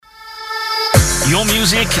Your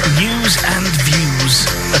music, news and views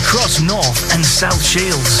across North and South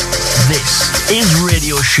Shields. This is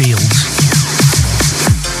Radio Shields.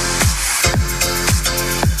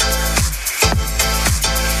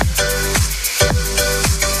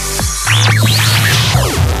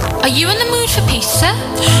 Are you in the mood for pizza?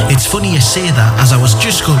 It's funny you say that, as I was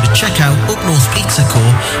just going to check out Up North Pizza Co.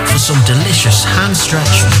 for some delicious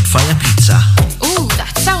hand-stretched wood-fire pizza. Ooh,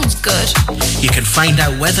 that sounds good. You can find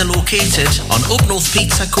out where they're located on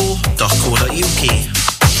upnorthpizzaco.co.uk.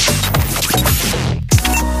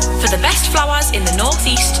 For the best flowers in the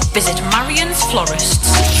northeast, visit Marion's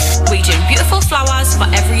Florists. We do beautiful flowers for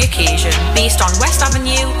every occasion, based on West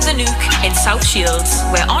Avenue, The Nook in South Shields.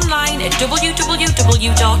 We're online at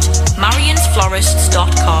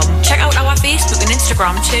www.marionsflorists.com. Check out our Facebook and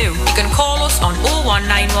Instagram too. You can call us on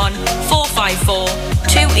 0191 454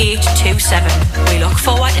 2827. We look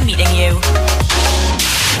forward to meeting you.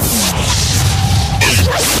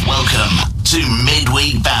 Welcome to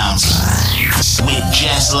Midweek Bounce with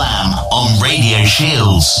Jess Lamb on Radio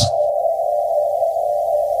Shields.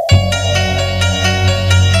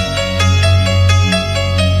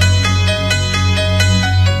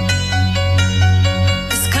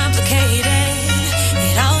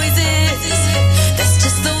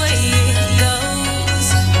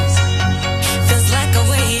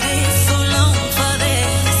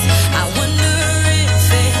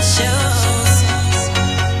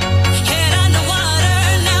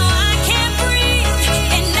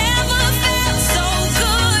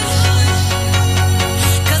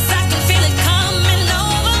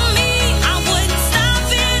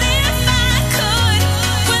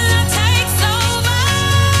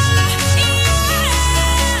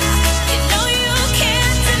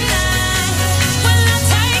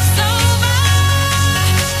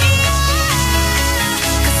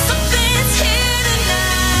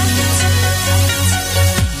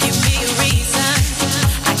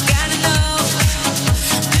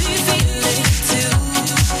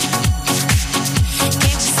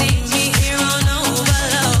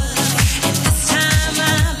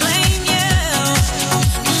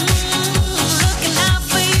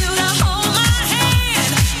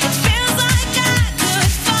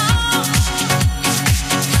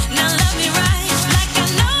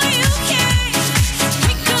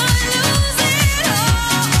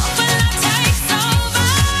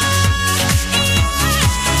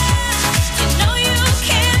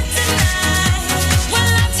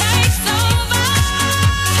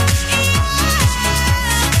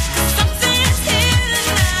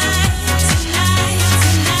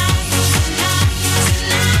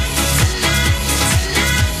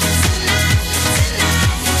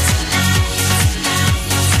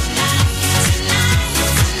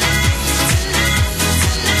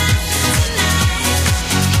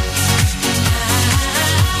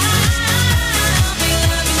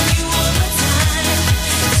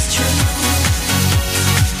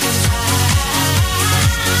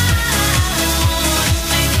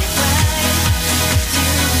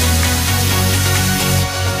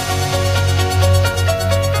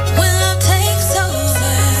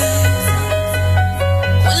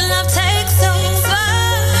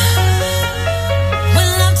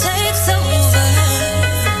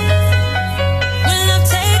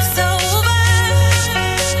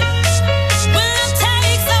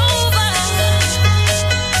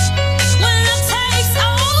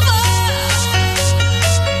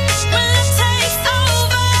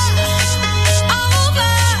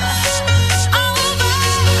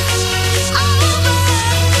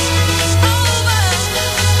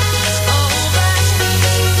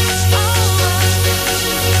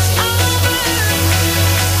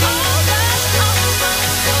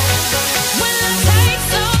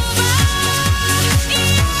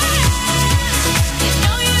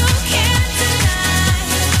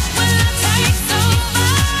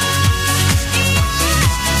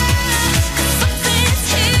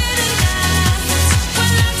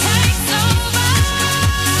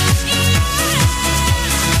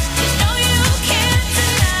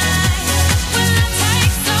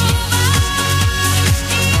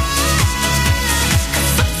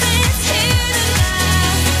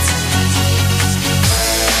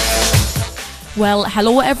 Well,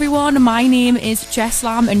 hello everyone, my name is Jess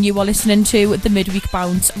Lamb and you are listening to the Midweek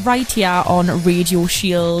Bounce right here on Radio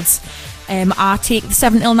Shields. I take the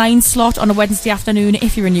 7 till 9 slot on a Wednesday afternoon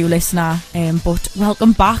if you're a new listener, but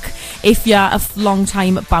welcome back if you're a long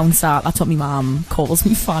time bouncer. That's what my mum calls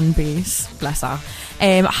me, fan base, bless her.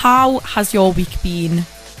 How has your week been?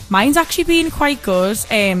 Mine's actually been quite good.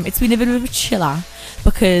 It's been a bit of a chiller,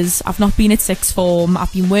 because I've not been at sixth form.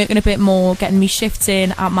 I've been working a bit more, getting me shifts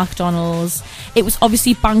in at McDonald's. It was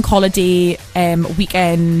obviously bank holiday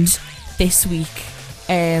weekend this week.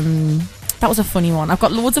 That was a funny one. I've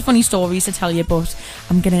got loads of funny stories to tell you, but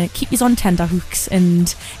I'm going to keep you on tender hooks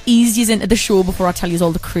and ease you into the show before I tell you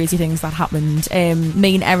all the crazy things that happened.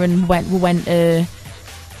 Me and Erin went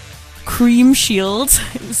Cream Shield.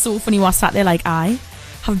 It was so funny when I sat there like, I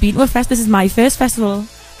have been to a fest. This is my first festival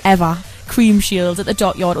ever. Cream Shield at the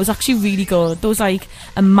Dockyard. It was actually really good. There was like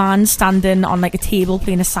a man standing on like a table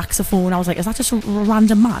playing a saxophone. I was like, is that just a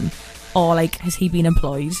random man? Or like, has he been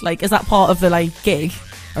employed? Like, is that part of the like gig?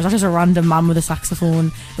 Or was that just a random man with a saxophone?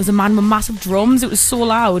 There was a man with massive drums. It was so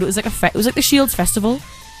loud. It was like it was like the Shields Festival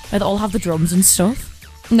where they all have the drums and stuff.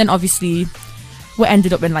 And then obviously we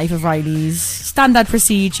ended up in Life of Riley's. Standard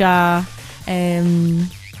procedure.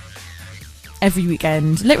 Every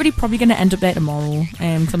weekend. Literally probably going to end up there tomorrow.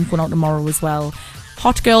 Because I'm going out tomorrow as well.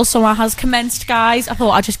 Hot Girl Summer has commenced, guys. I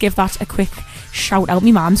thought I'd just give that a quick shout out.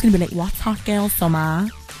 My mum's going to be like, what's Hot Girl Summer?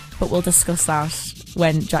 But we'll discuss that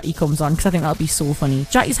when Jackie comes on, because I think that'll be so funny.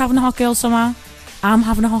 Jackie's having a Hot Girl Summer. I'm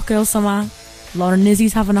having a Hot Girl Summer. Lauren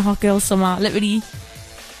Izzy's having a Hot Girl Summer. Literally,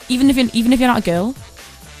 even if you're not a girl,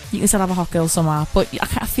 you can still have a Hot Girl Summer. But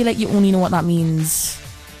I feel like you only know what that means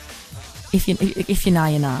if you're nah,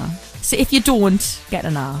 you're nah. So if you don't, get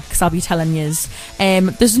a nah, because I'll be telling yous.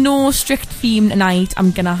 There's no strict theme tonight.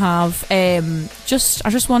 I'm gonna have I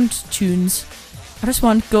just want tunes. I just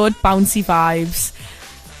want good bouncy vibes.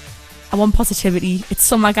 I want positivity. It's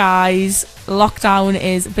summer, guys. Lockdown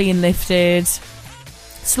is being lifted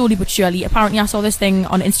slowly but surely. Apparently I saw this thing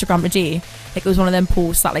on Instagram today, like it was one of them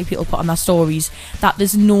posts that like people put on their stories, that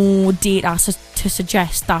there's no data to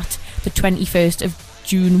suggest that the 21st of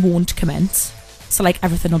June won't commence. So like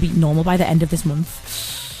everything will be normal by the end of this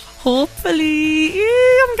month, hopefully.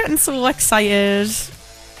 I'm getting so excited.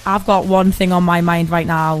 I've got one thing on my mind right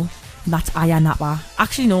now, and that's Ayia Napa.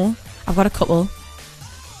 Actually no, I've got a couple.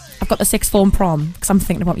 I've got the sixth form prom, because I'm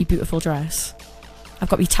thinking about my beautiful dress. I've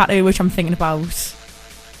got my tattoo, which I'm thinking about,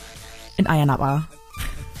 and Ayia Napa.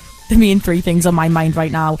 The main three things on my mind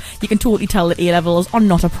right now. You can totally tell that A-levels are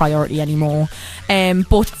not a priority anymore.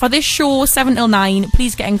 But for this show, 7 till 9,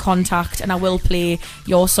 please get in contact and I will play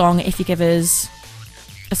your song if you give us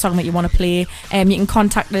a song that you want to play. You can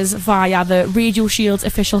contact us via the Radio Shields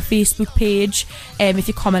official Facebook page. If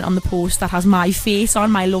you comment on the post that has my face on,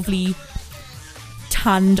 my lovely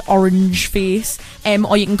tanned orange face,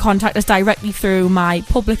 or you can contact us directly through my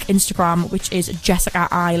public Instagram, which is Jessica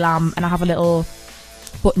I Lamb, and I have a little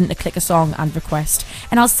button to click a song and request,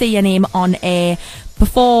 and I'll say your name on air.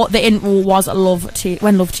 Before the intro was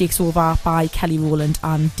When Love Takes Over by Kelly Rowland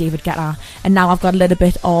and David Guetta, and now I've got a little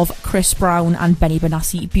bit of Chris Brown and Benny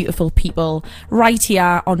Benassi, Beautiful People, right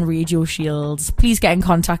here on Radio Shields. Please get in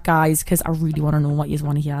contact, guys, because I really want to know what you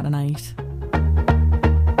want to hear tonight. Beautiful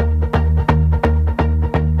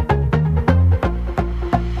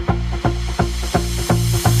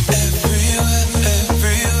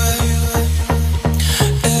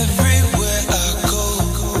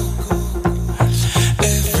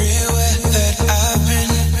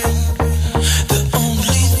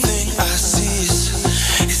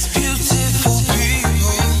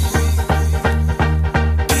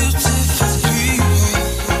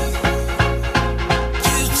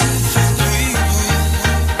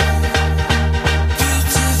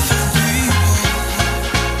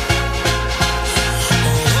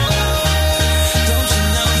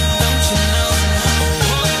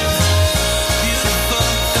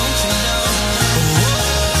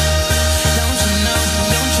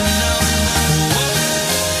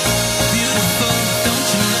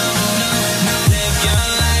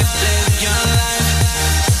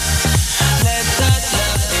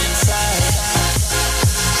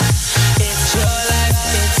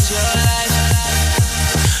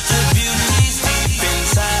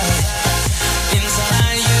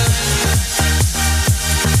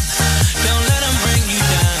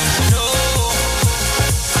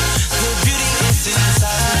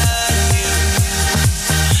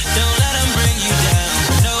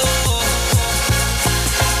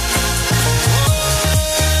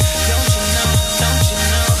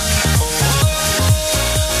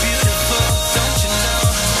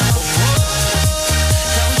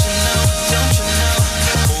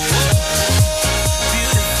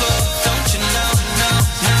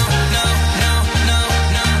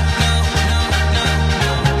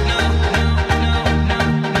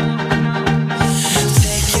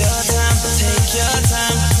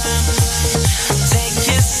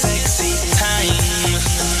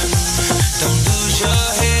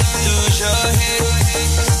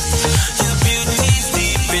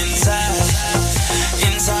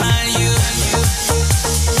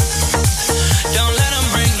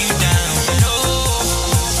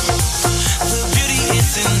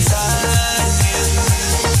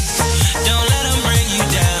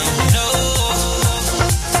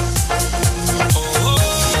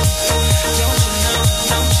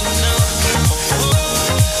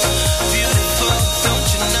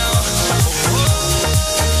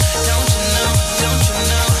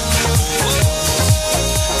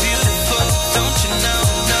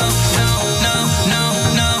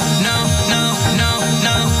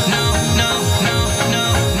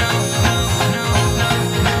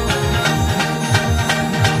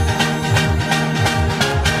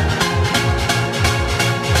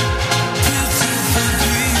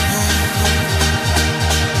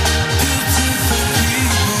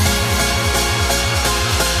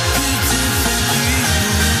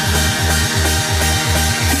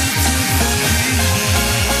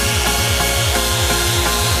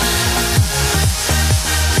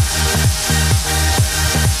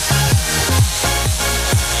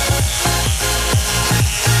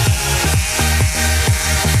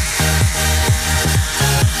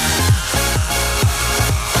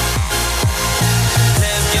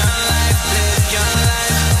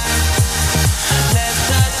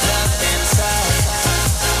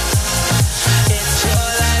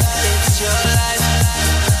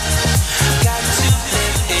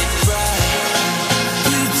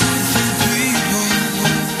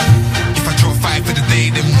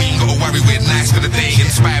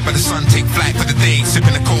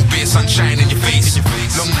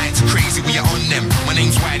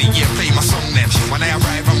When I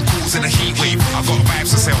arrive, I'm causing a heat wave. I've got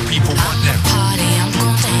vibes to sell, people want them. Party, I'm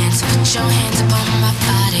gon' dance. Put your hands up on my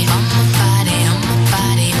body, on my body, on my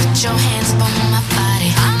body. Put your hands up on my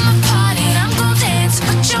body. I'm a party, I'm gon' dance.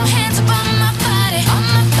 Put your hands up on my body, on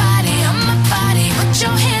my body, on my body. Put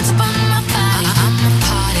your hands up on my body. I'm a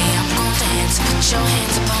party, I'm gon' dance. Put your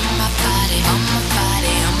hands up on my body, on my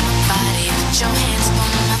body, on my body. Put your hands up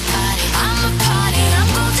on my body. I'm a party, I'm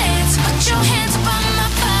gon' dance. Put your hands up on my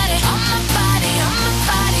body, on my body, on my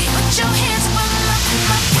body. Put your hands up on my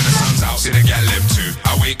body. When the sun's out, see the gal them too.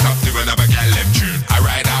 I wake up to another gal them tune. I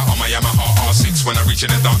ride out on my Yamaha R6. When I reach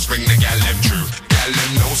in the dance, bring the gal them true. Gal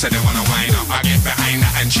them know, say they wanna wind up. I get behind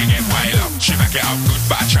that and she get wild up. She back it up good,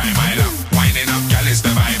 but I try my luck. Winding up, gal is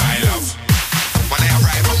the vibe I love. When I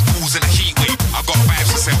arrive, I'm causing a heat wave. I've got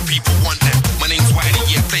vibes to sell, people want them. My name's Wiley,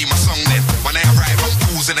 yeah, play my song then. When I arrive, I'm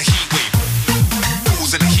causing a heat wave.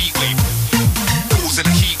 Causing a heat wave. Causing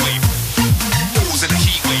a heat wave. Causing a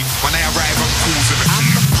heat wave. When I arrive, I'm causing a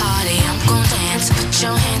heat wave. Party, I'm gon' dance. Put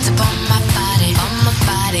your hands up on my body, on my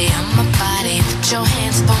body, on my body. Put your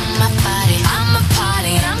hands up on my body. I'm a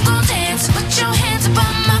party, I'm gon' dance. Put your hands up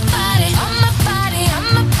on my body, on my body, on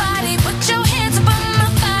my body. Put your hands up on my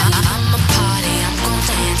body. I'm a party, I'm gon'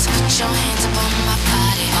 dance. Put your hands up on my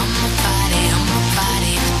body, on my body, on my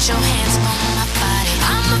body. Put your hands up on my body.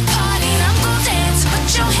 I'm a party, I'm gon' dance. Put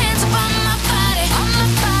your hands up on my body, on my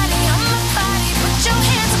body, on my body. Put your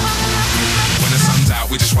hands up on my body. When the sun's out,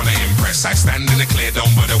 we just wanna impress. I stand in the clear,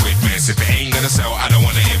 don't bother with mess. If it ain't gonna sell, I don't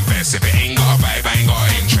wanna invest. If it ain't got a vibe, I ain't got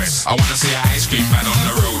an interest. I wanna see a ice cream man on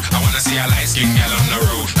the road. I wanna see a light skin gal on the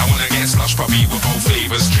road. I wanna get slush puppy with both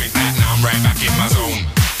flavors. Drink that, now I'm right back in my zone.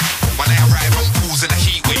 When I arrive, I'm causing a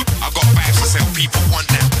heat wave. I've got vibes to sell, people want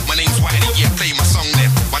them. My name's Wiley, yeah, play my song then.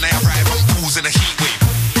 When I arrive, I'm causing a heat wave.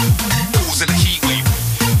 Causing a heat wave.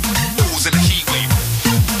 Causing a heat wave.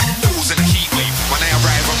 Causing a heat wave. When I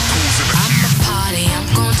arrive, I'm causing a heat wave. Party, I'm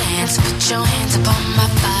gon' dance. Put your hands up on my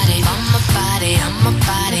body, on my body, on my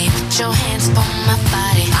body. Put your hands up on my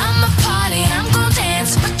body. I'm a party, I'm gon'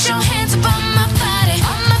 dance. Put your hands up on my body,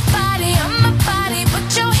 on my body, on my body. Put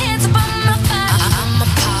your hands up on my body. I'm a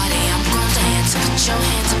party, I'm gon' dance. Put your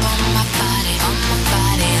hands up on my body, on my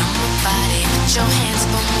body, on my body. Put your hands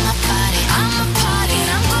up on my body. I'm a party,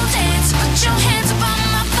 I'm gon' dance. Put your hands up on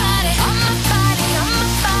my body, on my body, on my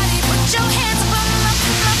body. Put your hands up on my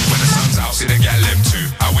body. When the sun's out, see the gal them too.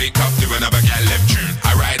 I wake up to another gal them tune.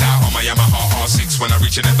 I ride out on my Yamaha R6. When I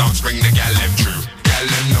reach in the dance, bring the gal them true. Gal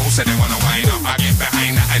them know, say they wanna wind up. I get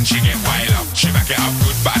behind that and she get wild up. She back it up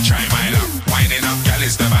good, but I try my luck. Winding up, gal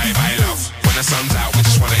is the vibe I love. When the sun's out, we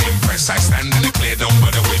just wanna impress. I stand in the clear, don't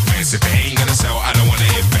bother with mess. If it ain't gonna sell, I don't wanna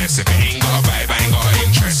invest. If it ain't got a vibe, I ain't got an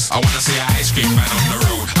interest. I wanna see a ice cream man on the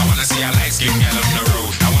road. I wanna see a light skin gal on the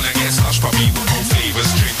road. I wanna get slush puppy with both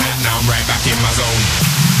flavors. Drink that, now I'm right back in my zone.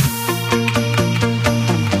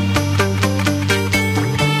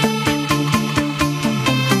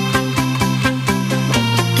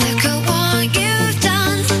 Look at what you've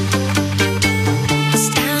done.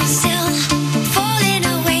 Stand still, falling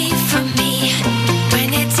away from me.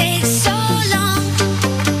 When it takes so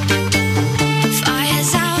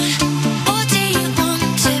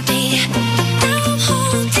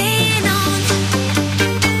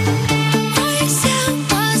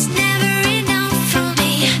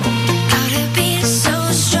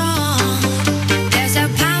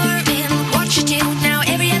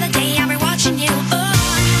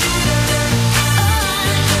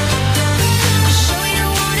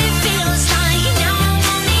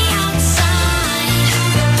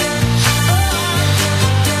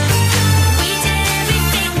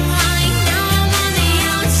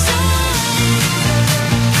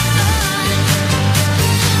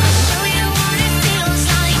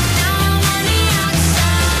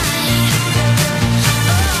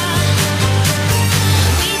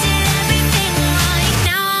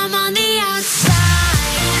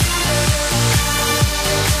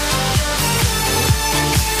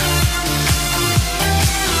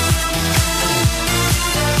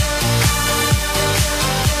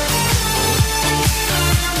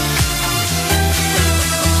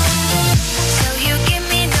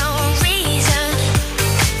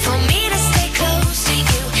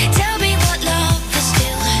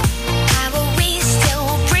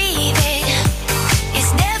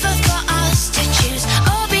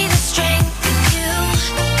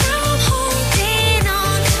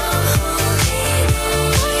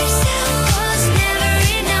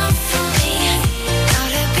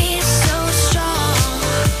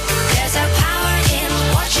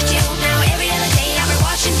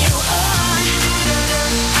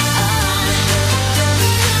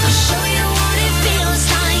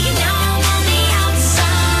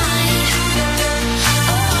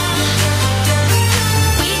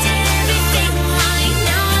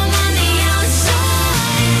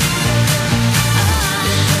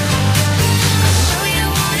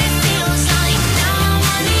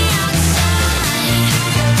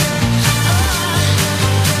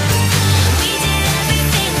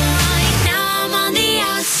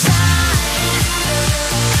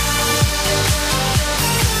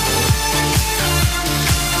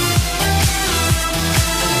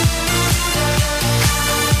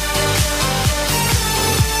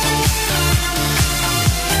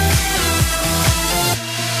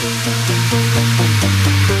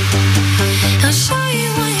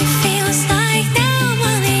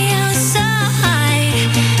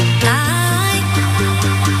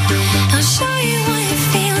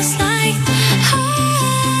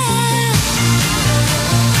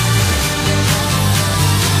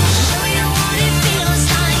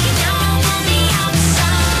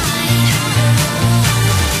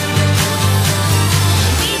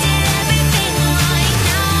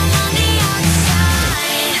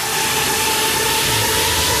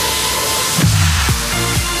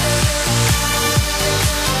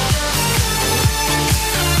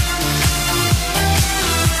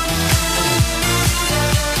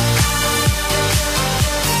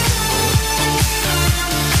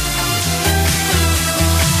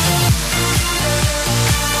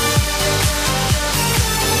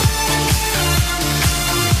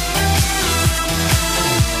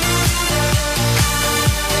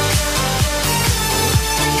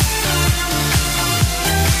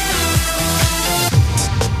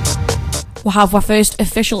We'll have our first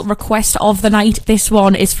official request of the night. This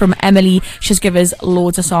one is from Emily. She's given us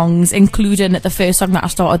loads of songs, including the first song that I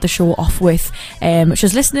started the show off with.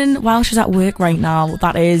 She's listening while she's at work right now.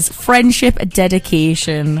 That is Friendship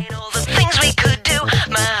Dedication. All the things we could do,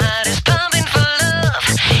 my heart is pumping for love.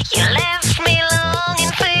 You left me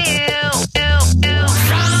longing for you.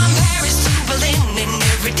 From Paris to Berlin, in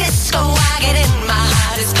every disco I get in, my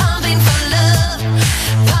heart is pumping for love,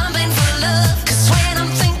 pumping for love. 'Cause when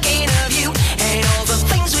I'm thinking of you and all the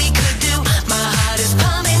things we could do, my heart is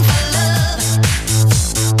pumping for love.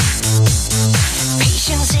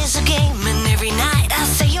 Patience is a game, and every night I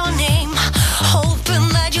say your name, hoping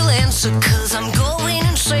that you'll answer, 'cause I'm going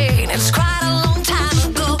insane. It's quite a long time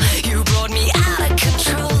ago you brought me out of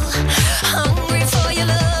control, hungry for your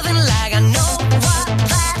loving like I know what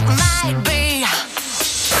that might be.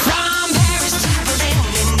 From Paris to Berlin,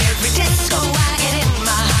 in every disco I get in,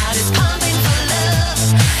 my heart is pumping for love,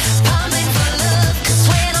 pumping for love. 'Cause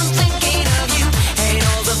when I'm thinking of you and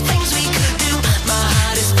all the things we could do, my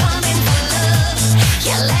heart is pumping for love.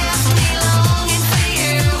 You left me longing for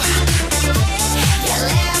you. You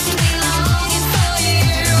left me longing for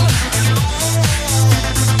you.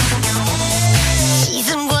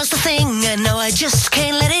 Teasing was the thing, I know I just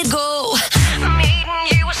can't let it go. Meeting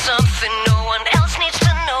you was something no one else needs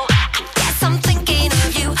to know. I guess I'm thinking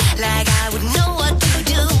of you like I would know what to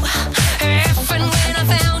do if and when I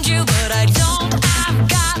found you, but I don't, I've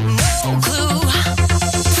got no clue.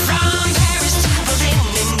 From Paris to Berlin,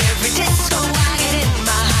 in every disco I get in,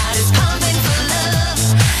 my heart is pumping for love,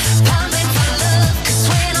 pumping for love. 'Cause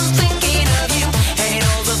when I'm thinking of you and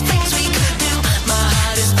all the things we could do, my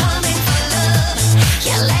heart is pumping for love.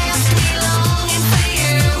 You left me longing for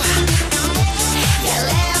you. You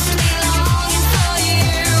left me longing for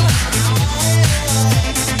you.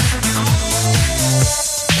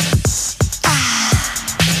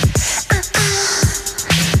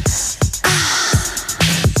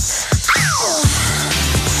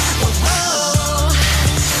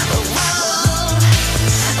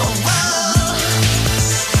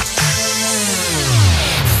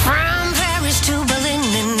 From Paris to Berlin,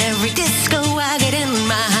 in every disco I get in,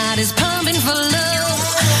 my heart is pumping for love,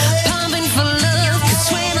 pumping for love. 'Cause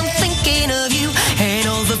when I'm thinking of you and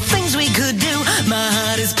all the things we could do, my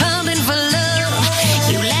heart is pumping for love.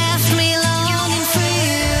 You left me longing for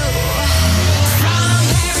you. From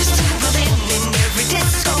Paris to Berlin, in every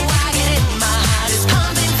disco I get in, my heart is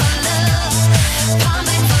pumping for love,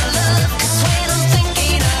 pumping for love. 'Cause when I'm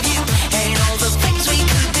thinking of you and all the things we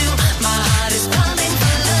could do, my heart is pumping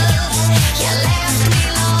for love. You left me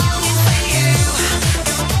longing for you.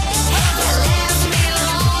 You left me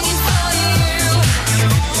longing for you.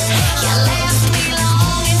 You left me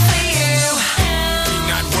longing for you.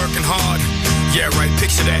 Not working hard. Yeah, right,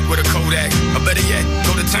 picture that with a Kodak. Or better yet,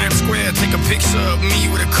 go to Times Square, take a picture of me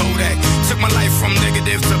with a Kodak. Took my life from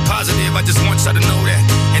negative to positive, I just want y'all to know that.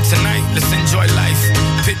 And tonight, let's enjoy life.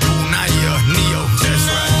 Pitbull, Nadia, Neo, that's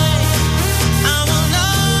right. I will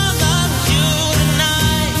love you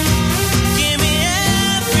tonight. Give me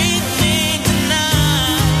everything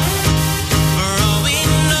tonight. For all we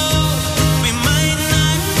know, we might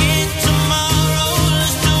not get tomorrow.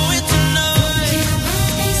 Let's do it tonight.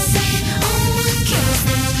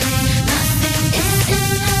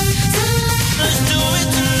 Let's do it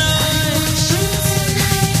tonight.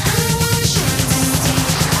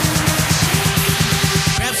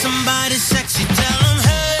 Grab somebody sexy, tell 'em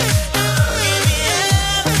hey. Give me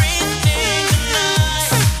everything tonight.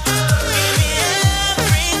 Give me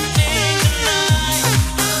everything tonight.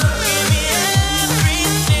 Give me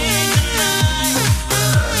everything tonight.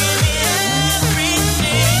 Give me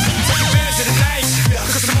everything. Take advantage of the night,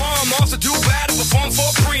 'cause tomorrow I'm off to Dubai to perform for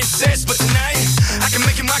a princess. But tonight, I can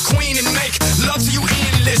make you my queen and make love to you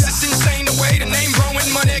endless. It's insane the way the name growing,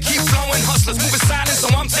 money keep flowing. Hustlers moving silent, so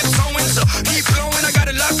I'm tiptoeing. So keep blowing, I got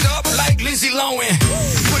it locked up like Lindsay Lohan.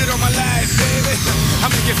 Put it on my life, baby. I'll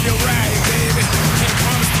make you feel right, baby. Can't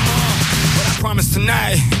promise tomorrow, but I promise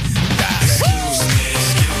tonight.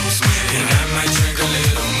 Excuse me, and I might drink a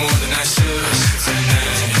little more than I should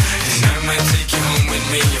tonight. And I might take you home with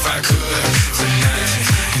me if I could tonight.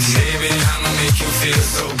 And baby, I'ma make you feel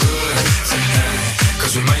so good tonight.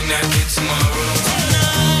 'Cause we might not get tomorrow.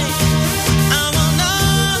 I will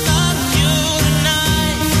love you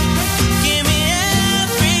tonight. Give me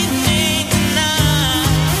everything tonight.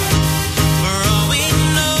 For all we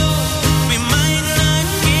know, we might not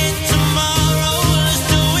get tomorrow. Let's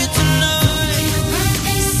do it tonight.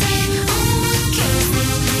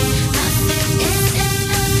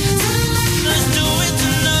 Let's do it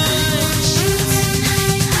tonight.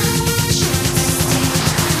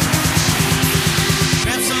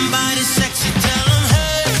 Grab somebody sexy.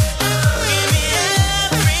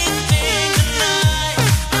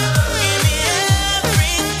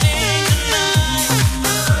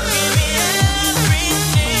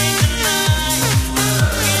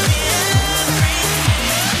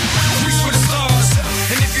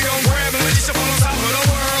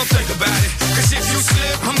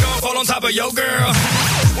 on top of your girl.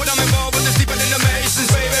 When I'm involved with this deeper than the Masons,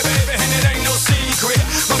 baby, baby, and it ain't no secret.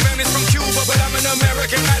 My family's from Cuba, but I'm an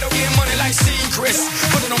American. I don't get money like secrets.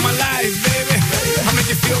 Put it on my life, baby. I make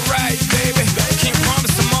it feel right, baby. Can't promise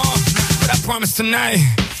tomorrow, but I promise tonight,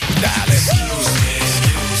 darling.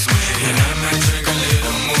 Excuse me, and I might drink a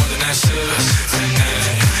little more than I should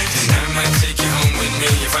tonight. And I might take you home with me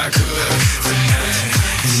if I could tonight.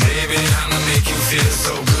 And baby, I'ma make you feel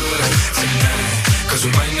so good tonight. 'Cause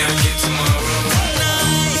we might not get tomorrow.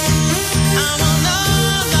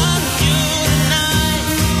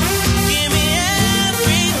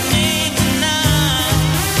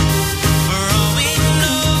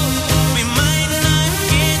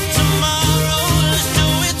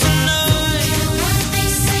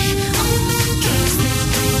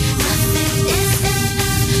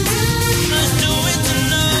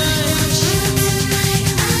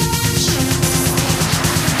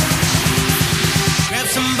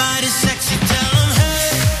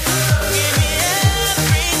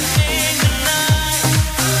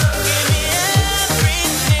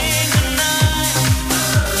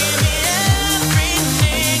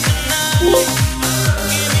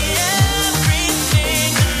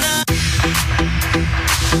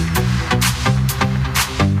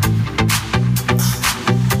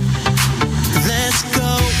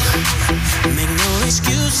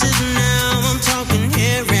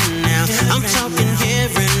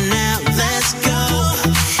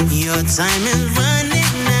 Time is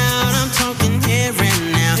running out. I'm talking here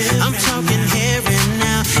and now. I'm talking here and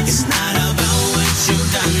now. It's not about what you've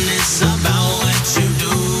done, it's about what you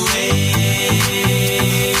do.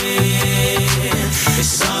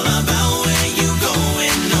 It's all about where you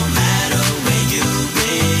going, no matter where you've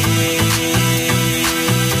been.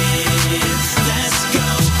 Let's go,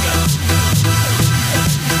 go.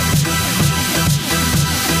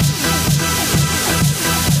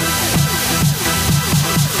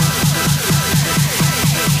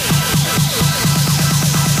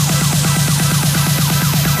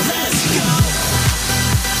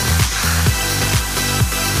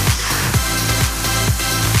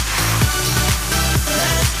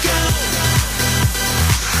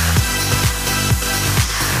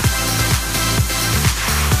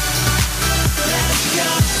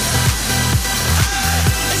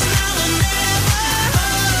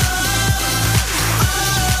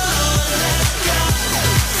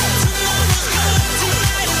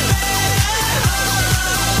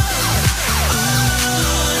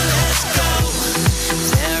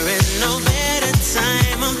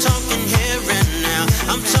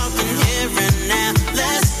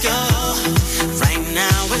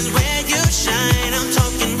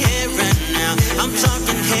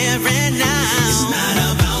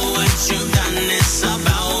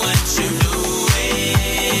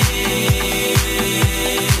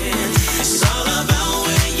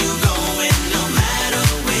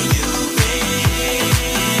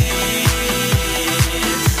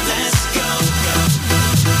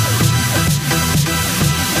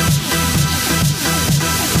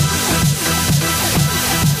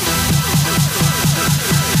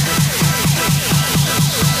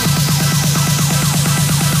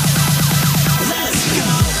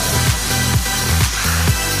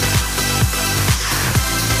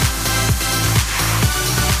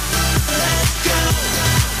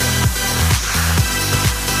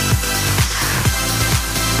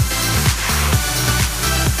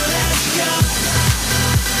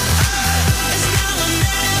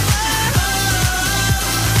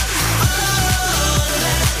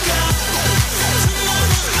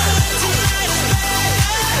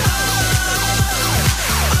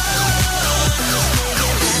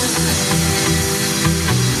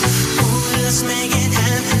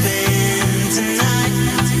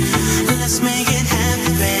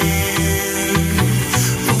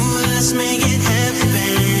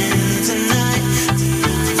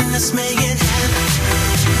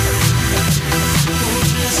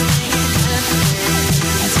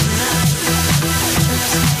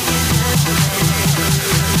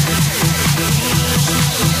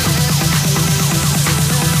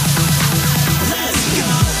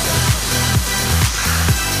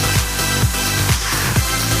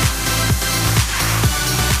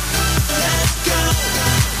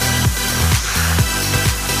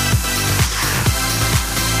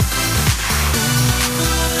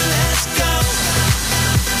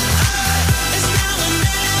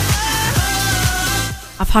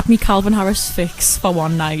 Had me Calvin Harris fix for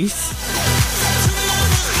one night.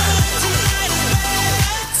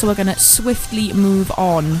 So we're gonna swiftly move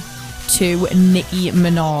on to Nicki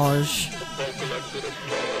Minaj.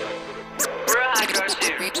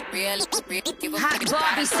 Hot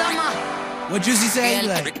Barbie summer. What Juicy say?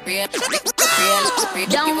 Like,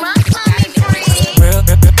 Don't run from me, free. Real,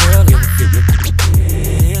 it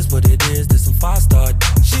is what it is. There's some 5-star.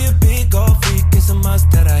 She a big gold freak. It's a must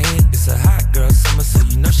that I hit. It's a hot girl summer, so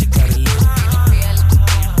you know she got it lit.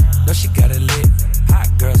 No, she got it lit.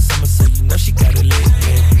 Hot girl summer, so you know she got it lit.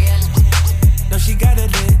 Yeah. No, she got it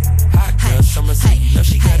lit. Hot girl summer, so you know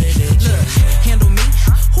she got it lit. Look, handle me.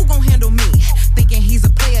 Who gon' handle me? Thinking he's a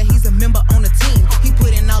player, he's a member on the team. He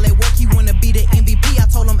put in all that work, he wanna be the MVP. I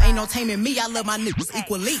told him ain't no taming me. I love my niggas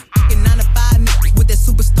equally. Fucking 9 to 5 niggas with that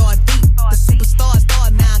superstar deep. The superstar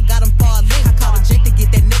star, now I got him far link. I called a Jake to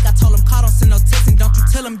get that nigga. I told him call, don't send no text, and don't you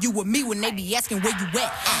tell him you with me when they be asking where you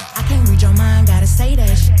at. I can't read your mind, gotta say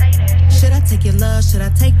that shit. Should I take your love? Should I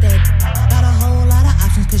take that? Got a whole lot of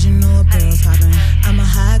options, cause you know a girl's hopping. I'm a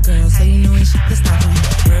high girl, so you know ain't shit to stop me.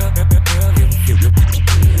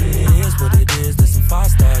 It is what it is, there's some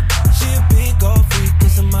 5-star. She a big gold freak,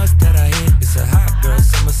 it's a must that I hit. It's a hot girl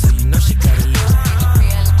summer, so you know she got it lit.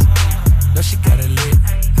 No, she got it lit.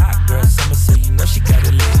 Hot girl summer, so you know she got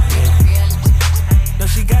it lit. Yeah. No,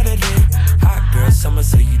 she got it lit. Hot girl summer,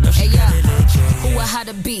 so you know she got it lit. Yeah. Who a how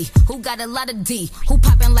to be? Who got a lot of D? Who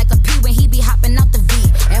poppin' like a P when he be hopping out the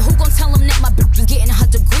V? And who gon' tell him that my bitch is getting her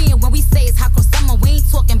degree? And when we say it's hot girl summer, we ain't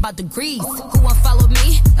talking about degrees. Who won't follow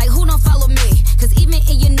me? Like who don't follow me? Cause even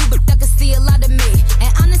in your new bitch, I can see a lot of me.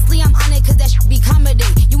 And honestly, I'm on it cause that shit be comedy.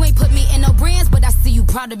 You ain't put me in no brands, but I see you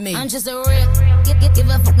proud of me. I'm just a real, give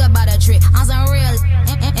a fuck about a trick. I'm some real,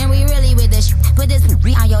 and we really with this shit. Put this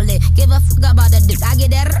on your lip. Give a fuck about the dick. I get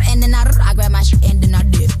that, and then I grab my shit, and then I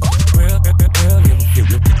dip. Real, it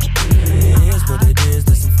is what it is,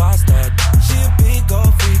 there's some 5-star. She a big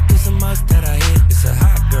gold freak, it's a must that I hit. It's a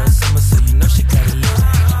hot girl summer, so you know she got it lit.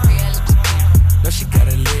 No, she got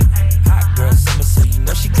it lit. Hot girl summer, so you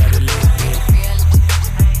know she got it lit. Yeah.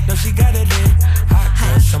 No, she got it lit. Hot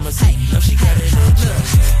girl summer, so you know she got it lit. Look,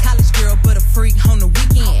 college girl, but a freak on the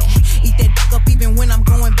weekend. Eat that dick up even when I'm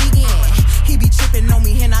going vegan. He be tripping on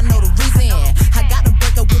me and I know the reason. I gotta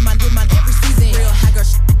break up with my every season. Real high girl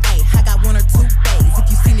shit, ayy. I got 1 or 2 days. If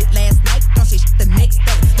you seen it last night, don't say shit the next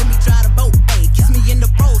day. Let me drive the boat, ayy. Kiss me in the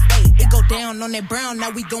pros, ayy. It go down on that brown, now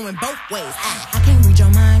we going both ways. I can't read your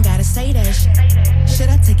mind, gotta say that shit. Should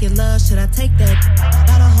I take your love? Should I take that?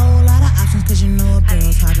 Got a whole lot of options, cause you know a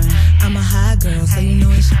girl's hopping. I'm a high girl, so you know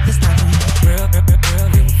ain't shit to stop me. Real, it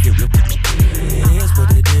is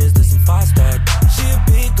what it is, there's some 5-star. She a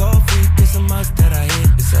big gold freak, it's a must that I hit.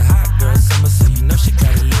 It's a hot girl summer, so you know she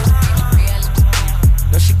got it lit.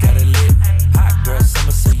 No, she got it lit. Hot girl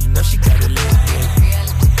summer, so you know she got it lit.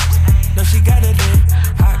 Yeah. No, she got it lit.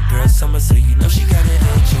 Hot girl summer, so you know she got it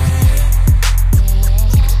lit. Yeah.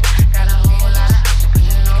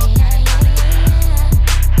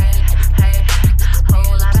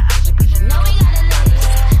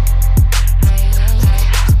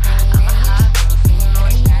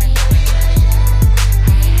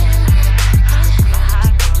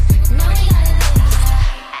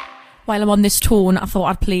 While I'm on this tone, I thought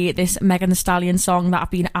I'd play this Megan Thee Stallion song that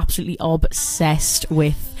I've been absolutely obsessed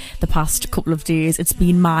with the past couple of days. It's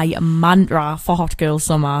been my mantra for Hot Girl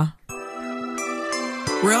Summer.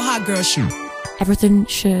 Real hot girl shoot. Everything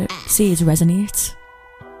she says resonates.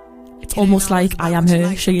 It's almost like I am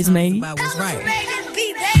her, she is me. I'd rather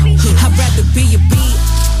be a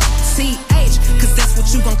B-C-H, cause that's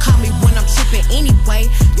what you gon' call me when I'm tripping anyway.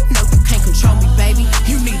 You know you can't control me, baby.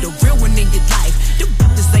 You need a real one in your life. The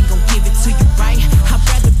bitches ain't gon' give it to you, right? I'd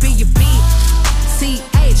rather be a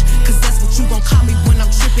B-C-H, cause that's what you gon' call me when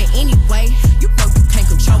I'm tripping anyway. You know you can't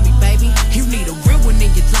control me, baby. You need a real one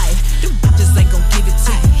in your life. The bitches ain't gon' give it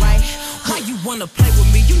to you, right? Why you wanna play with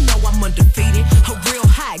me? You know I'm undefeated. A real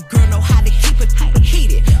hot girl know how to keep it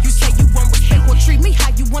heated. You say you won't respect or treat me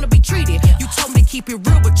how you wanna be treated. You told me to keep it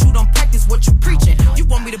real, but you don't practice what you preaching. You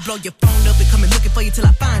want me to blow your phone up and come and looking for you till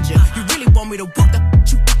I find you. You really want me to whoop the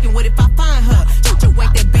you fucking with if I find her? You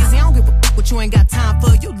ain't that busy, I don't give a what you ain't got time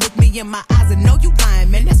for. You look me in my eyes and know you lying,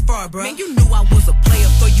 man, that's far, bro. Man, you knew I was a player,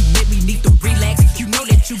 so you let me need to relax. You know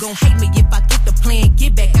that you gon' hate me if I get the plan,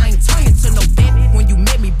 get back. I ain't turning to no vet. When you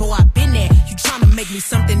met me, boy, I been there. You tryna make me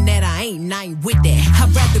something that I ain't with that.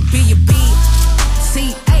 I'd rather be a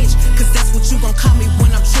B-C-H, cause that's what you gon' call me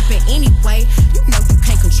when I'm tripping anyway. You know you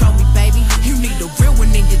can't control me, baby. You need a real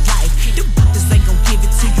one in your life. The bitches ain't gon' give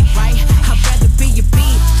it to you, right? I'd rather be a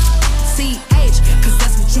B-C-H, cause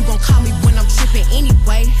that's what you gon' call me when I'm tripping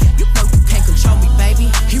anyway. You know you can't control me,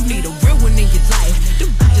 baby. You need a real one in your life. The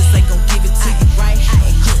bitches ain't gon' give it to you, right?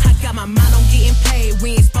 I got my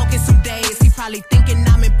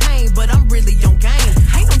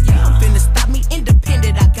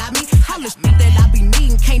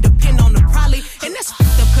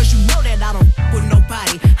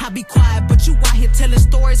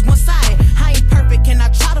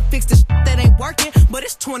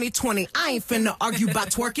 2020. I ain't finna argue about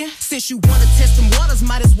twerking. Since you wanna test them waters,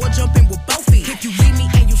 might as well jump in with both feet. If you leave me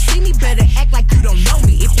and you see me, better act like you don't know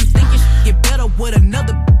me. If you think it get better with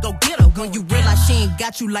another, go get her. When you realize she ain't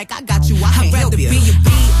got you like I got you, I'd rather be your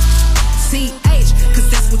BCH, cause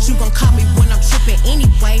that's what you gon' call me when I'm tripping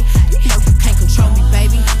anyway. You know you can't control me,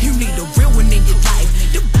 baby. You need a real one in your life.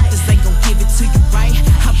 The bitches ain't gon' give it to you, right?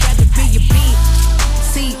 I'd rather be your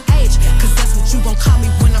BCH, cause that's what you gon' call me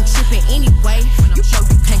when I'm tripping anyway. You know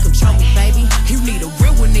you can't control me, baby. You need a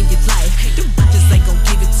real one in your life. The bitches ain't gon'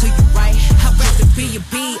 give it to you, right? I'd rather be your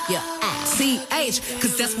BCH,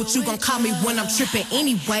 cause that's what you gon' call me when I'm tripping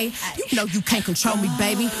anyway. You know you can't control me,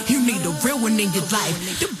 baby. You need a real one in your life.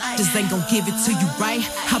 The bitches ain't gon' give it to you, right?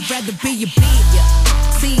 I'd rather be your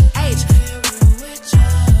BCH.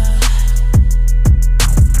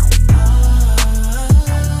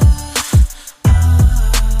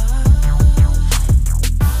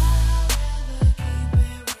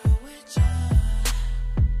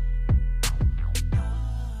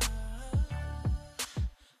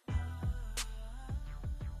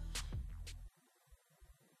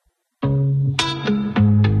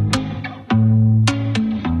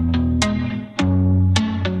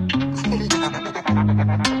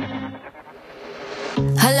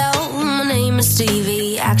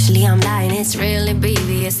 Actually, I'm lying, it's really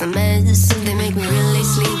BB, it's the medicine. They make me really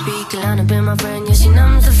sleepy. Kalana been my friend, yeah, she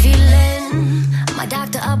numbs the feeling. My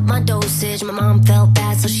doctor upped my dosage. My mom felt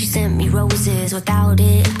bad, so she sent me roses. Without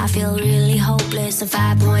it, I feel really hopeless. And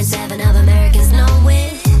 5.7 of Americans know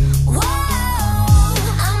it. Whoa,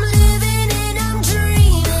 I'm living and I'm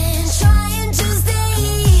dreaming, trying to stay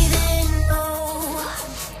even. No,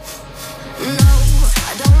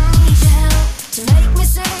 I don't need your help to make me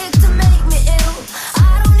sick, to make me ill.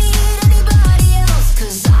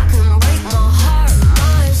 Cause I can break my heart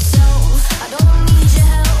myself. I don't need your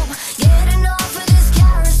help getting off of this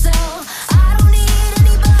carousel. I don't need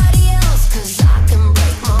anybody else. Cause I can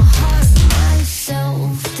break my heart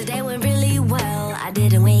myself. Today went really well. I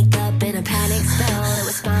didn't wake up in a panic spell. It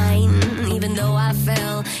was fine, even though I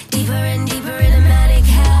fell deeper and deeper in a manic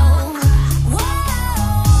hell. Whoa,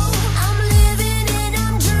 I'm living and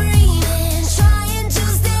I'm dreaming, trying to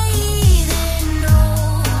stay even.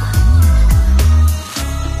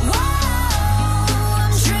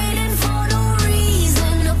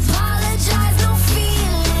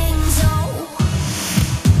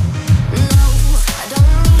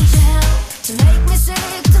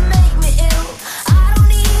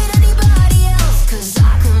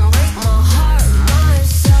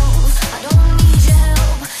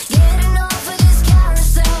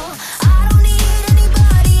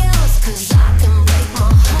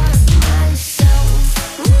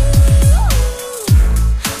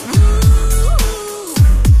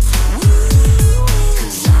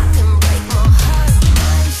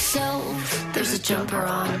 Jumper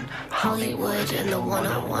on Hollywood and the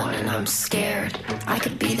 101, and I'm scared. I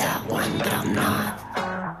could be that one, but I'm not.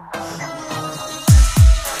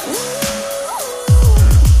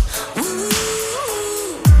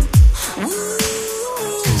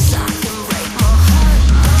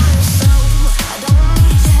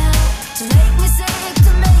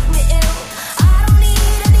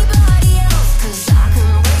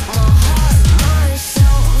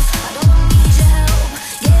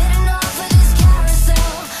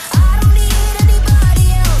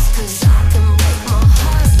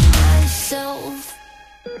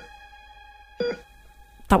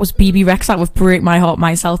 That was BB Rexha with Break My Heart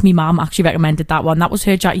Myself. Me mum actually recommended that one. That was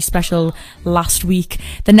her Jackie special last week.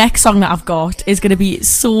 The next song that I've got is going to be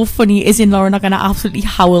so funny. Izzy and Lauren are going to absolutely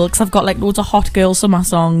howl because I've got like loads of hot girl summer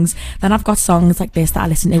songs. Then I've got songs like this that I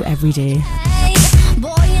listen to every day.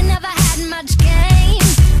 Boy, you never had much game,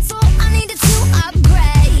 so I needed to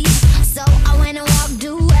upgrade. So I went and walked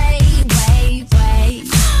away.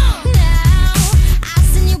 Now I've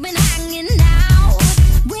seen you been hanging out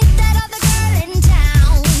with that other girl in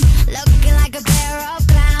town, looking like a pair of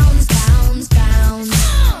clowns.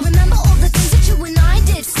 Remember all the things that you and I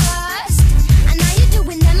did first, and now you're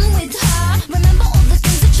doing them with her. Remember all the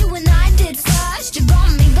things that you and I did first. You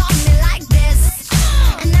got me like this,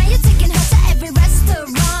 and now you're taking her to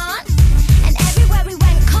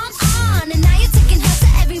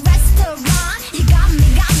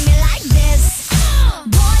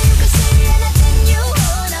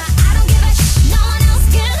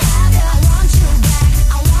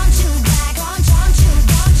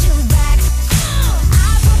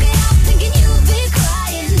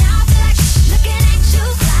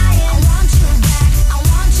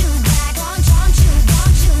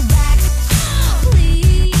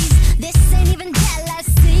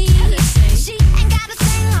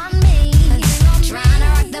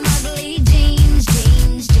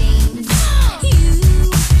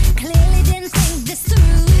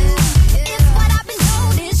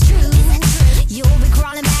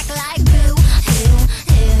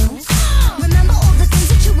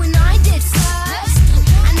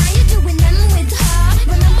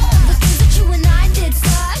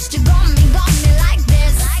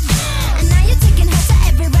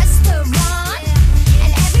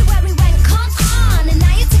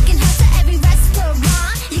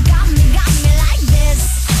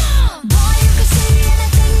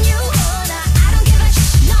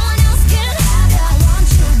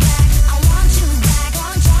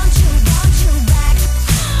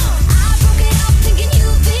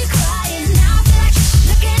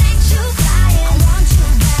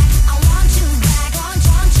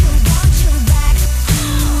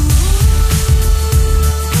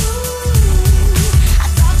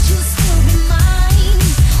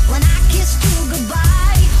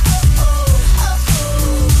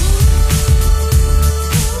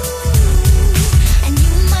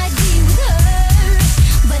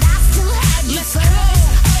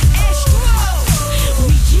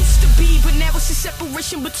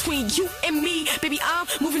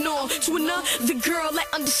girl that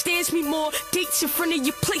understands me more. Dates in front of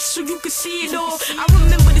your place so you can see it all. I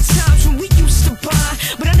remember the times when we used to bond,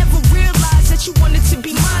 but I never realized that you wanted to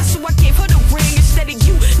be mine. So I gave her the ring instead of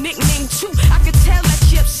you. Nickname too. I could tell that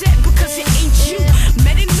she upset because it ain't you.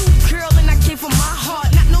 Met a new girl and I gave her my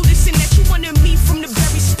heart, not noticing that you wanted me from the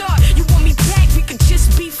very start. You want me back? We could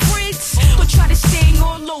just be friends, or try to stay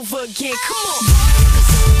all over again. Come on.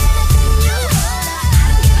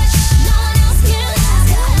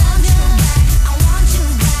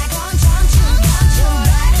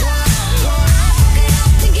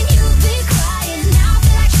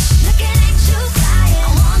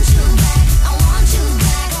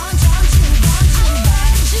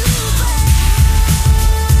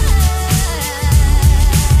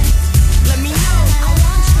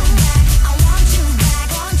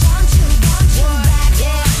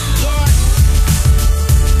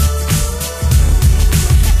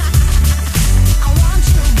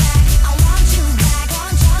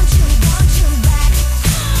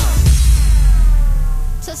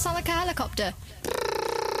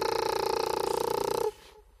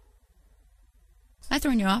 I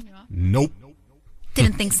throwing you off? Nope.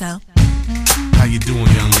 Didn't think so. How you doing,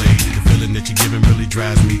 young lady? The feeling that you're giving really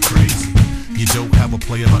drives me crazy. You don't have a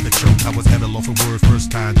play about the choke. I was at a loss for words first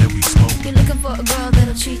time that we spoke. You're looking for a girl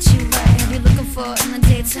that'll treat you right. You're looking for in the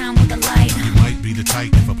daytime with the light. You might be the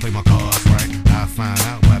type if I play my cards right. I'll find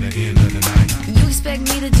out by the end of the night. You expect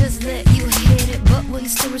me to just let you hit it, but will you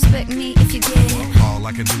still respect me if you get it? All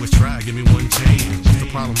I can do is try, give me one chance. What's the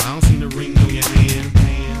problem? I don't see the ring on your hand.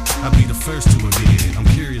 I'll be the first to admit it. I'm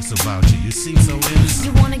curious about you. You seem so innocent.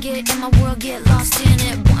 You wanna get in my world, get lost in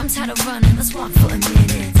it. Boy, I'm tired of running. Let's walk for a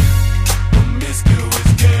minute.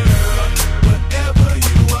 Promiscuous girl, whatever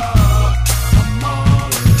you are, I'm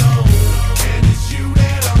all alone, and it's you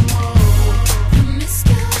that I want.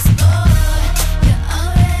 Promiscuous boy, you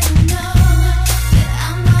already know that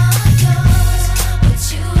I'm all yours. What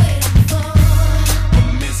you waiting for?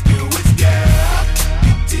 Promiscuous girl,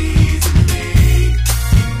 you teasing me.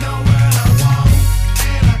 You know what I want,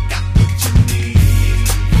 and I got what you need.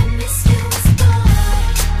 Promiscuous boy,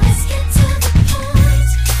 let's get to the point,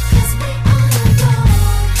 'cause we on the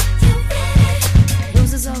road. You ready?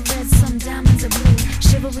 Roses are red, some diamonds are blue.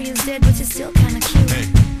 Chivalry is dead, but you're still kinda cute. Hey,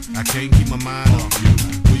 I can't keep my mind off you.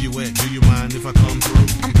 Where you at? Do you mind if I come through?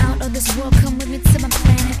 I'm out of this world, come with me to my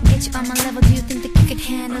planet. Get you on my level, do you think that you could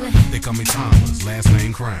handle it? They call me Thomas, last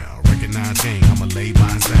name Crown. Recognize game, I'ma lay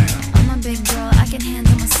mine down. I'm a big girl, I can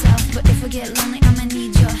handle myself. But if I get lonely, I'ma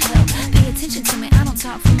need your help. Pay attention to me, I don't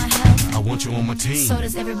talk for my health. I want you on my team. So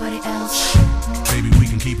does everybody else. Baby, we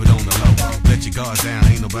can keep it on the low. Let your guard down,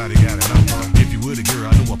 ain't nobody gotta know. If you were the girl,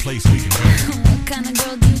 I know a place we can go. What kind of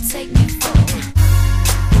girl do you take me for?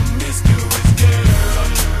 Promiscuous girl,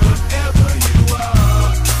 whatever you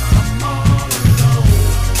are, I'm all alone,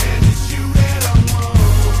 and it's you that I want.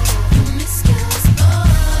 Promiscuous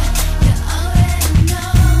boy, you already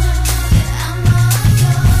know that I'm all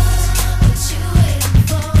yours. What you waiting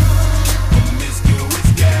for? Promiscuous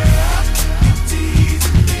girl, you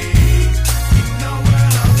teasing me. You know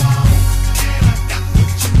what I want, and I got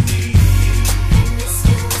what you need.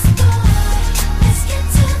 Promiscuous boy, let's get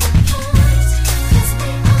to the point, 'cause we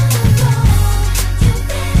on the road. You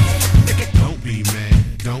ready? Don't be mad,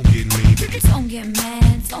 don't get me. Don't get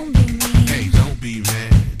mad, don't be mean. Hey, don't be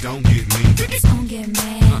mad, don't get me. Don't get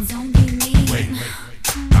mad, don't be mean. Wait,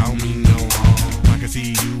 I don't mean no harm. I can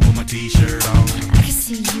see you with my t-shirt on. I can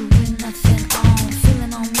see you with nothing on.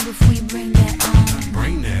 Feeling on me before you bring that on.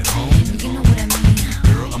 Bring that home. You know what I mean.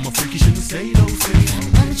 Girl, I'm a freak, you shouldn't say those things.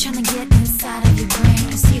 I'm trying to get inside of your brain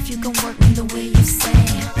and see if you can work me the way you say.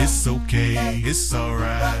 It's okay, it's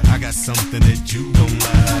alright. I got something that you gon'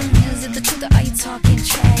 like. Is it the truth or are you talking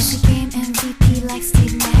trash? Is your game MVP like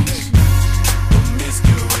Steve Nash?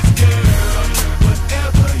 Promiscuous girl,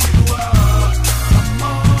 whatever you are, I'm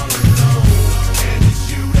all alone, and it's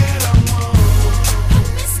you that I want.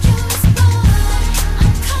 Promiscuous boy,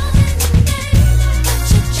 I'm calling your name, but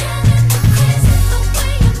you're driving me crazy the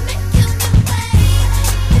way you're making me wait.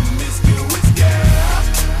 Promiscuous girl,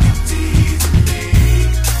 you teasing me.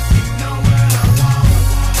 You know what I want,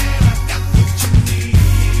 and I got what you need.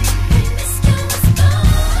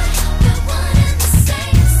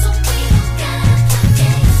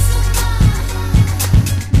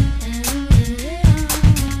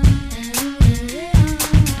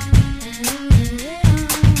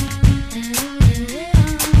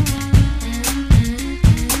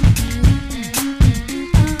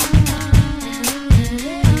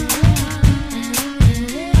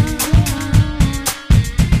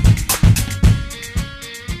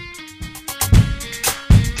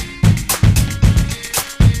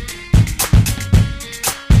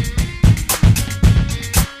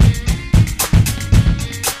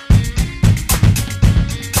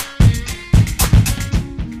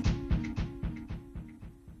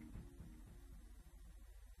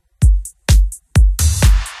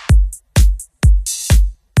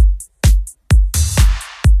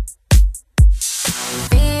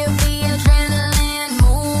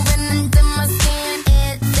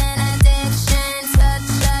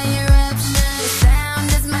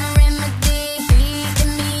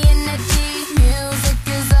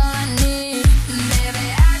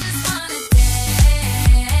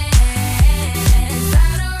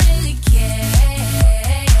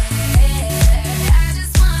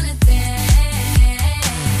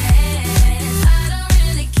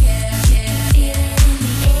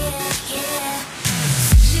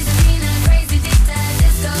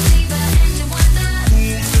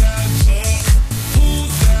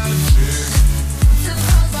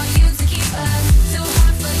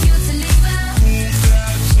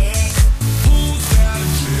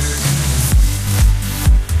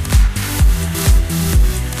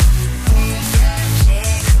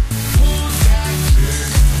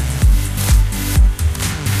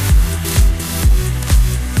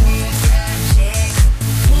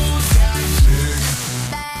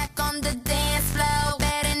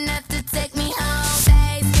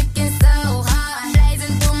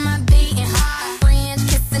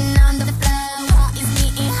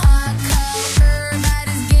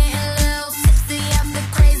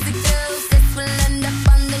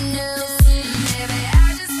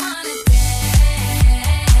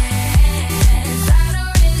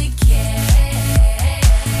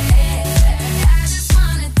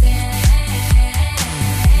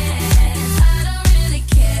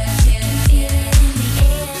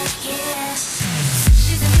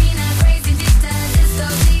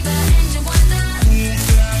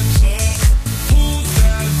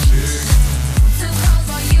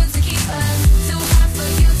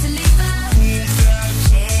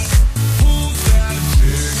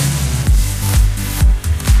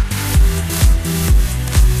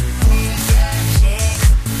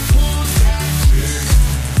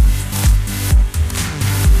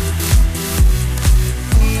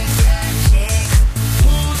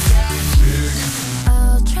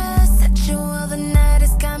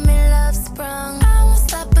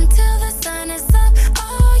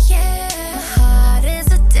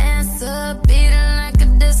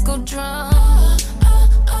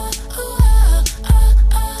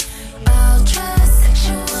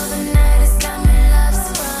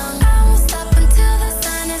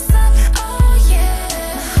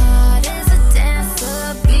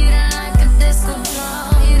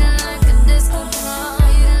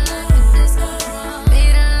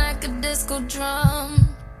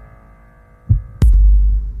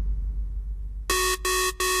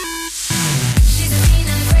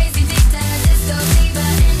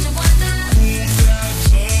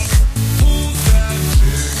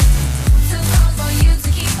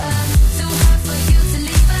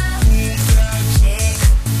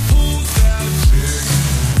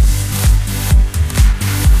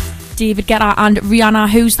 David Guetta and Rihanna,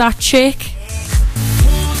 Who's That Chick?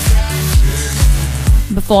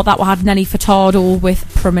 Before that we had Nelly Furtado with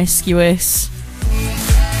Promiscuous.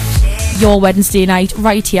 Your Wednesday night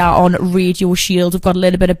right here on Radio Shield. We've got a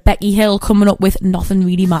little bit of Becky Hill coming up with Nothing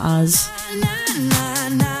Really Matters.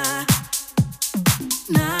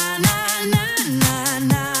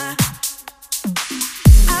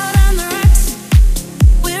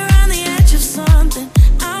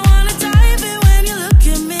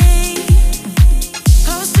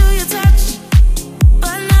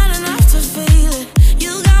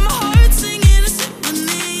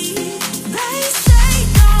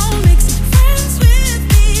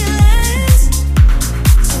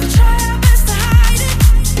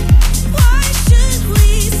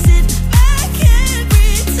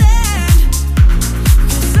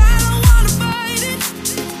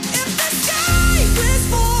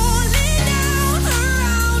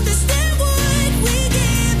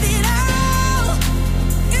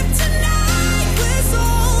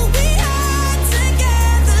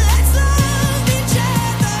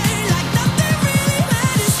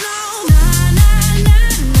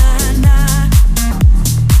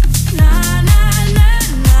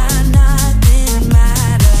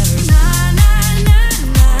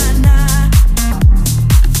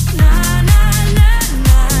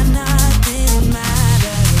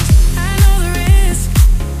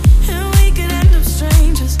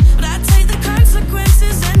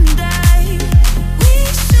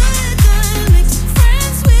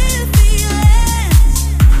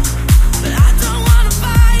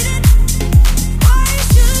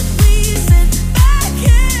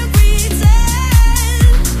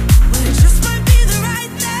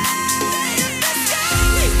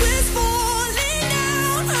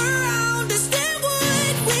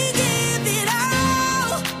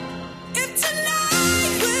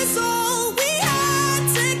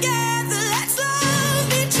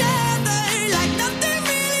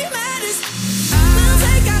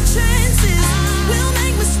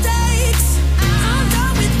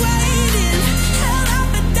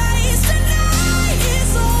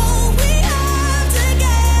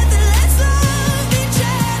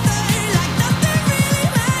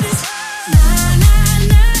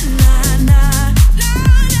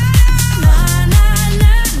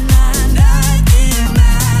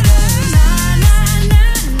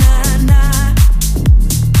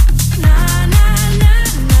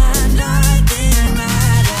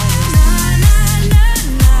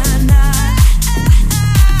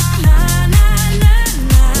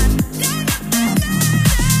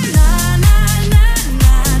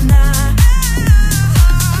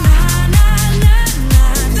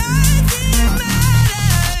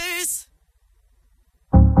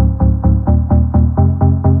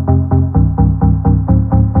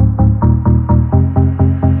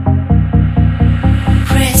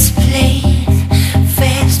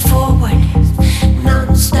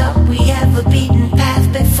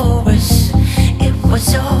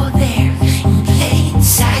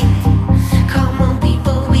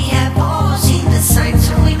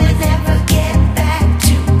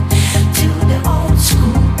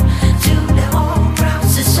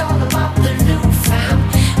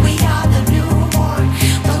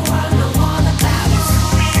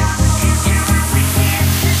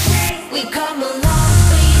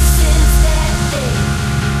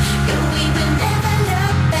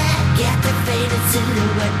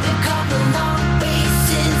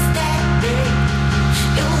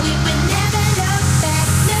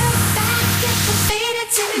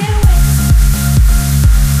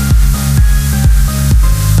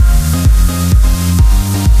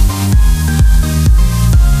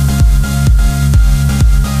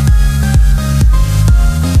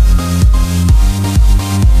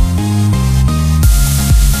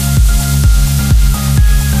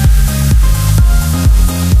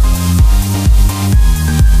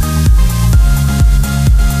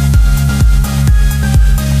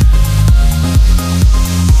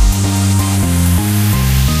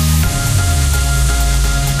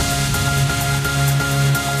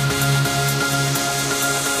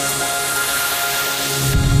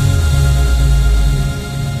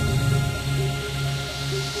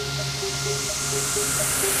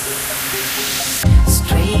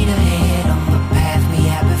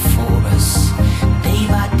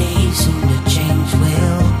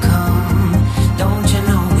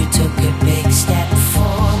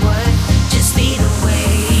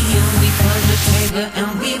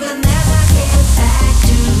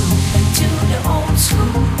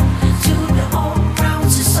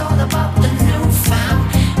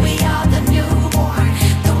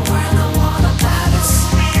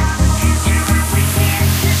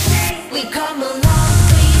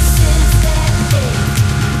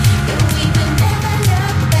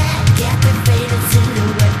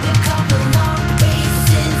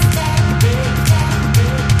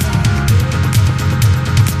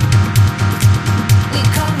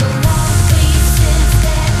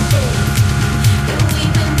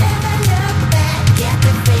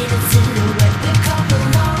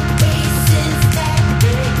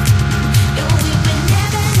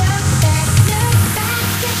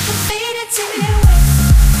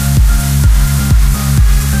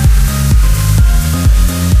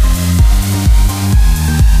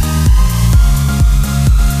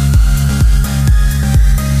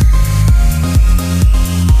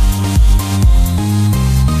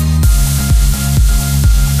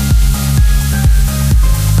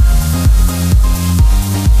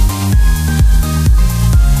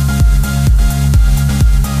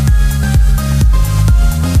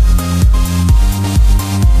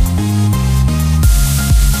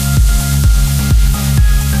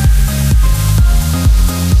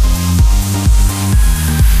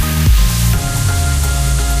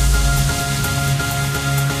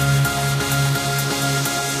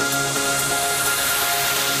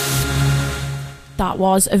 That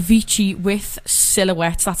was Avicii with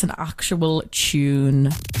Silhouettes. That's an actual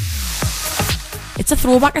tune. It's a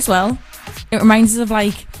throwback as well. It reminds us of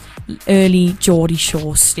like early Geordie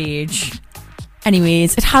Shore stage.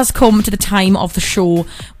 Anyways, it has come to the time of the show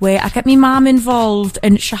where I get my mum involved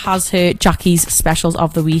and she has her Jackie's specials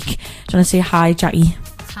of the week. Do you want to say hi, Jackie?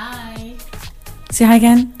 Hi. Say hi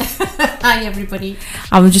again. Hi, everybody.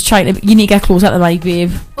 I'm just trying to... You need to get closer to the mic,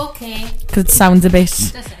 babe. Okay. Because it sounds a bit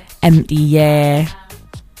Does it? empty, yeah.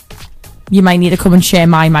 You might need to come and share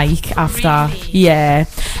my mic after. Really? Yeah.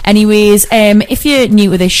 Anyways, if you're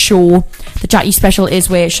new to this show, the Jackie special is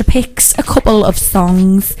where she picks a couple of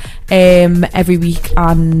songs every week,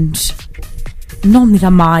 and normally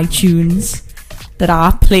they're my tunes that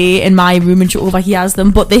I play in my room and she overhears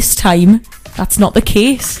them, but this time that's not the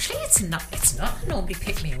case. Actually, it's not. I normally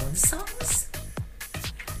pick my own songs.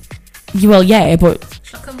 Well, yeah, but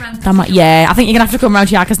Shall I come round? that yeah, I think you're gonna have to come around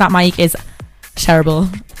here because that mic is terrible,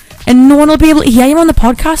 and no one will be able to hear you on the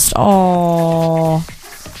podcast. Oh,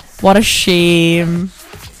 what a shame.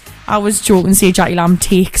 I was joking, say Jackie Lamb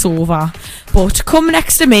takes over, but come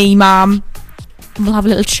next to me, ma'am, and we'll have a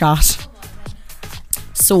little chat.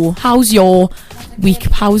 So, how's your week?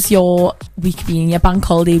 How's your week been? Your bank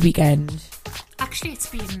holiday weekend? Actually, it's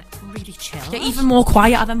been really chilled. You're even more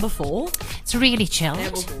quieter than before. It's really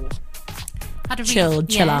chilled. Had a Chilled,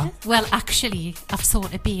 chiller. Well, actually, I've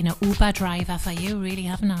sort of been an Uber driver for you, really,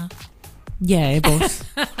 haven't I? Yeah, but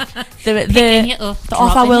Picking you up, the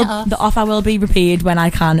offer dropping will you off. the offer will be repaid when I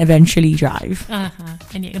can eventually drive.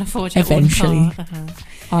 And you can afford your Eventually. own car.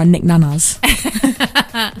 Or Nick Nana's.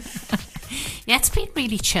 Yeah, it's been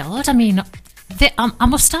really chilled. I mean, I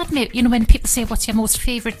must admit, you know, when people say what's your most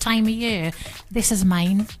favourite time of year, this is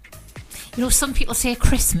mine. You know, some people say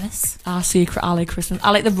Christmas. I like Christmas.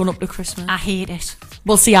 I like the run up to Christmas. I hate it.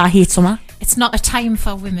 Well, see, I hate summer. It's not a time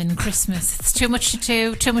for women, Christmas. It's too much to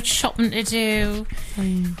do, too much shopping to do.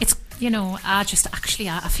 It's, you know, I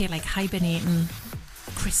feel like hibernating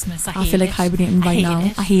Christmas. I feel like hibernating right now.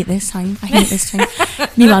 It. I hate this time. My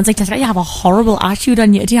man's like, Jessica, you have a horrible attitude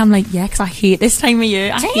on you today. I'm like, yeah, because I hate this time of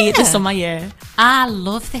year. I hate the summer year. I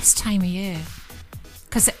love this time of year.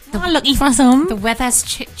 Because lucky for some. The weather's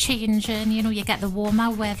changing, you know, you get the warmer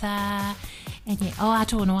weather, and I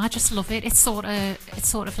don't know, I just love it. It's sort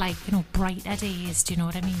of like, you know, brighter days. Do you know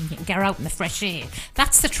what I mean? You can get out in the fresh air.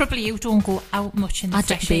 That's the trouble. You don't go out much in the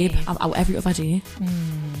fresh air. I'm out every other day.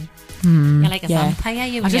 You're like a vampire.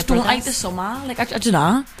 You. I just don't like the summer. Like I don't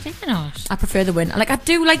know. Do you not? I prefer the winter. Like I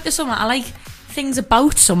do like the summer. I like things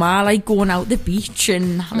about summer. I like going out the beach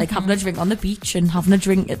and like having a drink on the beach and having a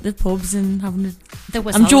drink at the pubs and having a...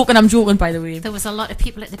 I'm joking by the way. There was a lot of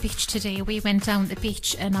people at the beach today. We went down the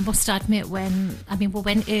beach, and I must admit, we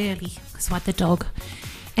went early because we had the dog,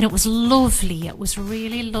 and it was lovely. It was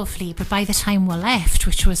really lovely. But by the time we left,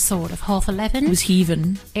 which was sort of 11:30, it was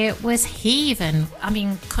heaving. It was heaving. I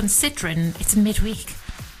mean, considering it's midweek.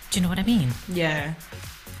 Do you know what I mean? Yeah.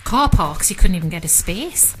 Car parks, you couldn't even get a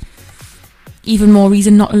space. Even more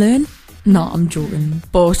reason not to learn. No, I'm joking.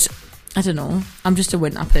 But I don't know. I'm just a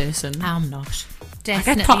winter person. I'm not.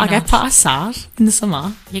 I get part sad in the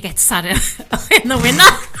summer. You get sad in the winter.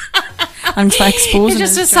 I'm just exposing. You're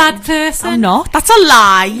just a sad person. I'm not. That's a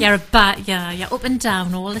lie. You're you're up and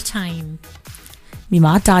down all the time. Me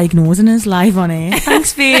ma diagnosing us live on air.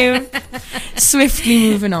 Thanks, babe.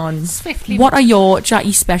 Swiftly moving on. What are your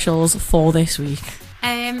Jackie specials for this week?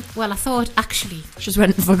 Well, I thought actually... Just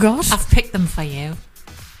went and forgot. I've picked them for you.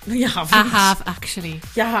 You haven't. I have, actually.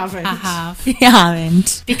 You haven't. I have. You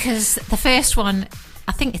haven't. Because the first one,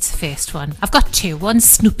 I think it's the first one. I've got two. One,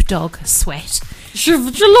 Snoop Dogg, Sweat. She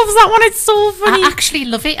loves that one. It's so funny. I actually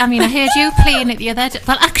love it. I mean, I heard you playing it the other day.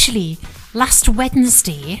 Well, actually, last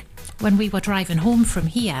Wednesday, when we were driving home from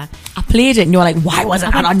here... I played it and you were like, why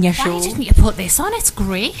wasn't that on your show? Why didn't you put this on? It's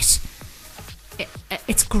great.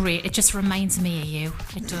 It's great. It just reminds me of you.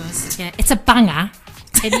 It does. Yeah, it's a banger.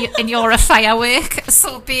 And you're a firework.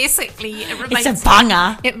 So basically, it's a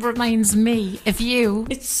banger. It reminds me of you.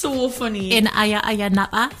 It's so funny. In Aya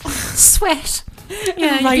Napa. Sweat.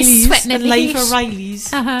 Yeah, Riley's, you'd be sweating in the life heat. For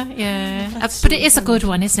Riley's. Yeah. But so it is a good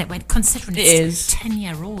one, isn't it? When considering it it's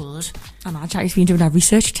 10-year-old. I know, Jackie's been doing that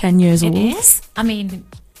research 10 years old. It is. I mean,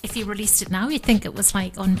 if you released it now, you'd think it was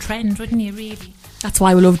like on trend, wouldn't you, really? That's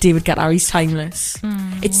why we love David Guetta. He's timeless.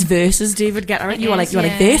 It's versus David Guetta. You were like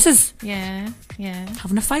versus. Yeah.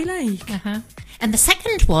 Having a fight like. And the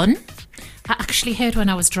second one, I actually heard when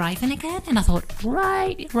I was driving again, and I thought,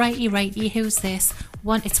 righty, who's this?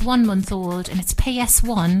 It's 1 month old, and it's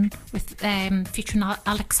PS1 with featuring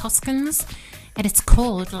Alex Hoskins, and it's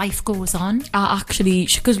called Life Goes On. Actually,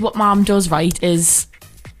 because what Mum does right is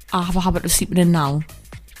I have a habit of sleeping in now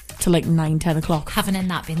till like 9-10 o'clock. Having a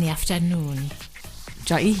nap in the afternoon.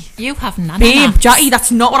 Jackie. You have none. Babe, Jackie,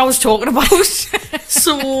 that's not what I was talking about.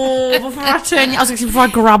 So, before I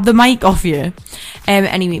grab the mic off you.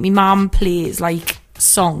 Anyway, my mum plays like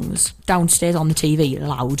songs downstairs on the TV,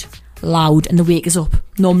 loud, and they wake us up.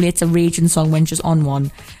 Normally it's a raging song when she's on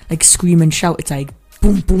one, like scream and shout. It's like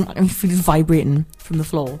boom, boom, I can feel it vibrating from the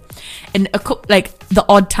floor. And like the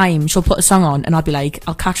odd time she'll put a song on and I'll be like,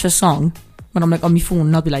 I'll catch the song when I'm like on my phone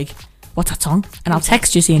and I'll be like, what's that song? And I'll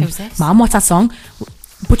text you saying, Mum, what's that song?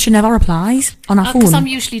 But she never replies on her phone. Because I'm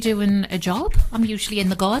usually doing a job. I'm usually in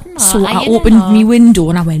the garden. So I opened my window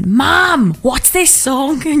and I went, Mum, what's this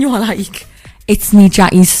song? And you're like, it's me,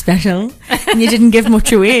 Jackie's special. And you didn't give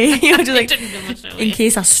much away. You know, just like, in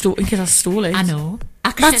case I stole it. I know.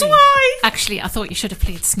 Actually, that's why. Actually, I thought you should have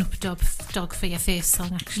played Snoop Dogg for your first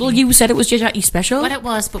song, actually. Well, you said it was Jackie's special. Well, it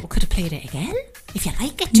was, but we could have played it again. If you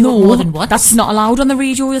like it, do it more than once. That's not allowed on the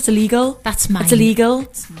radio. That's illegal. That's mine. It's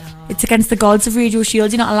illegal. It's against the gods of Radio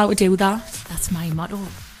Shield. You're not allowed to do that. That's my motto.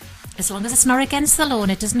 As long as it's not against the law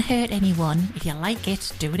and it doesn't hurt anyone, if you like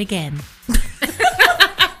it, do it again.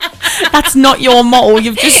 That's not your motto.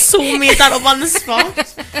 You've just so made that up on the spot.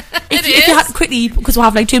 If you had quickly, because we'll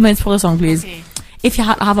have like 2 minutes for the song, please. Okay. If you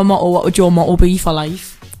had to have a motto, what would your motto be for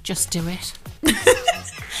life? Just do it.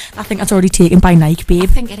 I think that's already taken by Nike, babe. I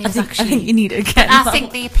think it is, actually. I think you need to get I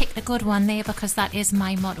think they picked a good one there because that is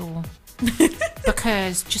my motto.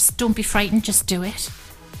 Because just don't be frightened, just do it.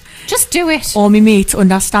 Just do it. All me mates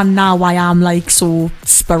understand now why I'm like so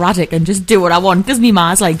sporadic and just do what I want. Because me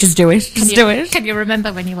ma's like, just do it. Just do it. Can you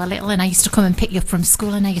remember when you were little and I used to come and pick you up from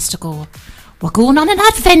school and I used to go, we're going on an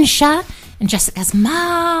adventure. And Jessica's,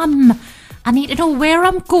 Mum, I need to know where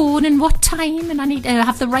I'm going and what time and I need to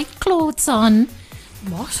have the right clothes on.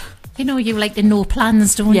 What? You know, you like to know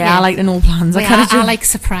plans, don't you? Yeah, I like to know plans. I like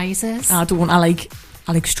surprises. I don't. I like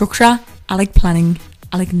structure. I like planning.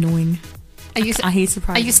 I like knowing. I hate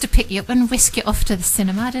surprises. I used to pick you up and whisk you off to the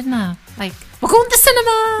cinema, didn't I? Like, we're going to the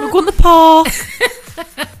cinema. We're going to the park.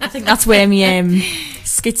 I think that's where my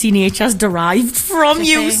skitsy nature's derived from.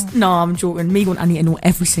 You? No, I'm joking. Me going, I need to know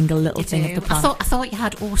every single little thing of the plan. I thought you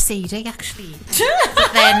had OCD actually,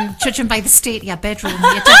 but then judging by the state of your bedroom, you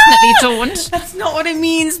definitely don't. That's not what it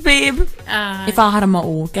means, babe. If I had a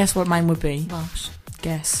motto, guess what mine would be? What?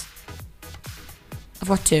 Guess. I've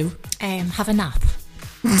got two. Have a nap.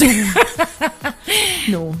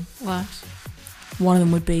 No. What? One of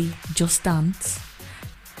them would be Just Dance.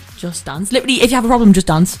 Just Dance. Literally, if you have a problem, just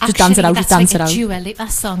dance. Just dance it out. Just dance it out. That's like a Dua Lipa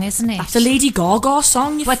song, isn't it? That's a Lady Gaga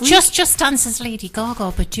song. Well, just Dance is Lady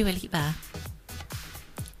Gaga, but Dua Lipa.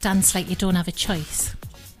 Dance like you don't have a choice.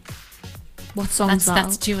 What song's that?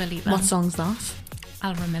 That's Dua Lipa. What song's that?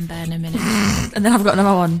 I'll remember in a minute. And then I've got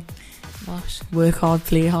another one. What? Work hard,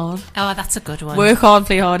 play hard. Oh, that's a good one. Work hard,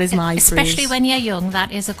 play hard is my Especially phrase. when you're young,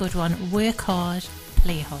 that is a good one. Work hard,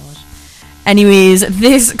 play hard. Anyways,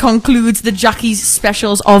 this concludes the Jackie's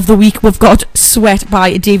specials of the week. We've got Sweat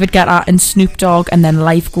by David Guetta and Snoop Dogg, and then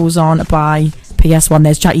Life Goes On by PS1.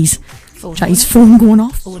 There's Jackie's phone going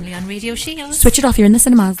off. Only on Radio Shield. Switch it off, you're in the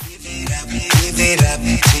cinemas. Give it up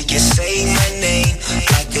till you say my name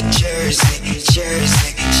like a jersey.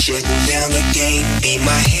 Shutting down the game, be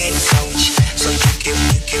my head coach, so you can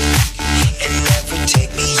and never take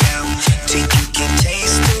me out till you can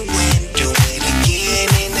taste the wind. Do it again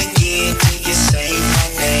and again till you say my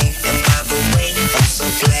name. And by the way, I'm so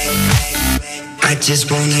glad. I just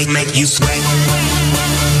wanna make you sweat.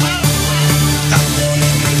 I wanna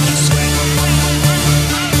make you sweat.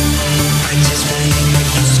 I just wanna make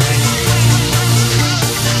you sweat.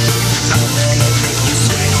 I wanna make you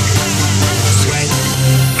sweat. Sweat.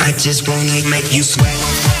 I just wanna make you sweat.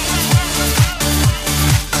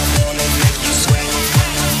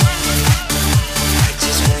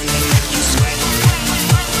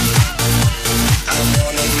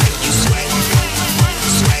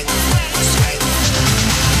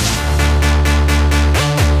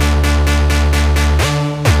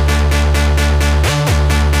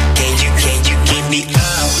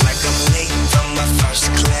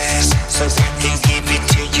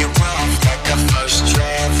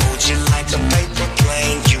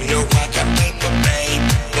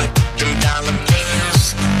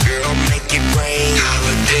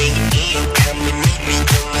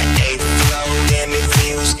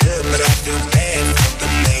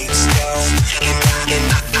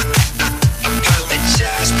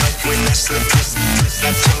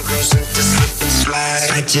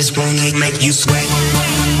 I just wanna make you sweat. I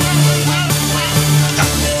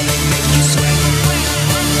wanna make you sweat.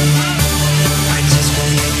 I just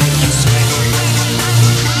wanna make you sweat.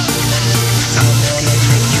 I wanna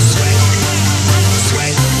make you sweat.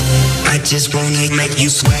 just wanna make you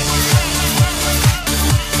sweat.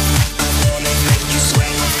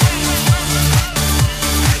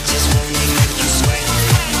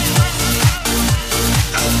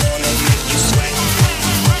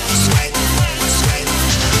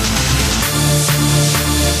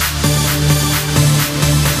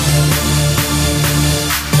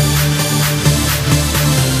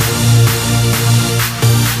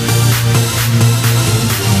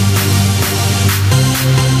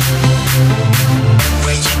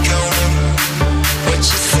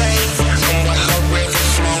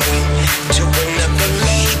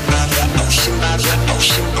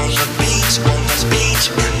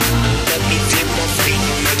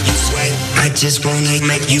 Just wanna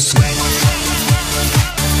make you sweat.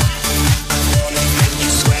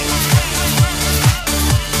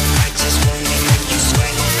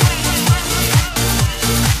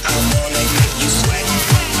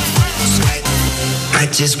 I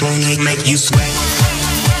just wanna make you sweat.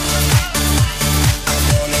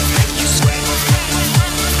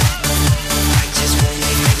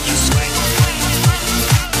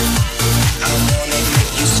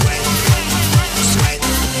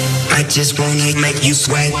 I just wanna make you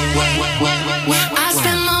sweat. I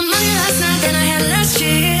spent more money last night than I had last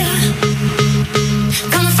year.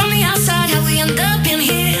 Coming from the outside, how we end up in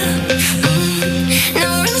here.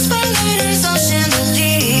 Now we're in the spotlight and it's all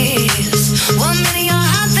chandeliers. 1 minute you're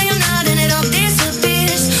hot, then you're not, and it all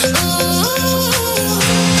disappears. Ooh,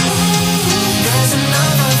 there's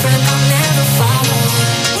another friend I'll never follow.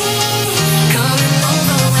 Coming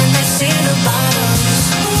over when they see the bottles.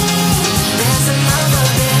 There's another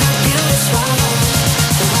bit of beauty swallow.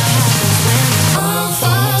 What happens when it all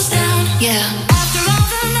falls down? Yeah. After all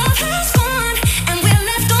the night.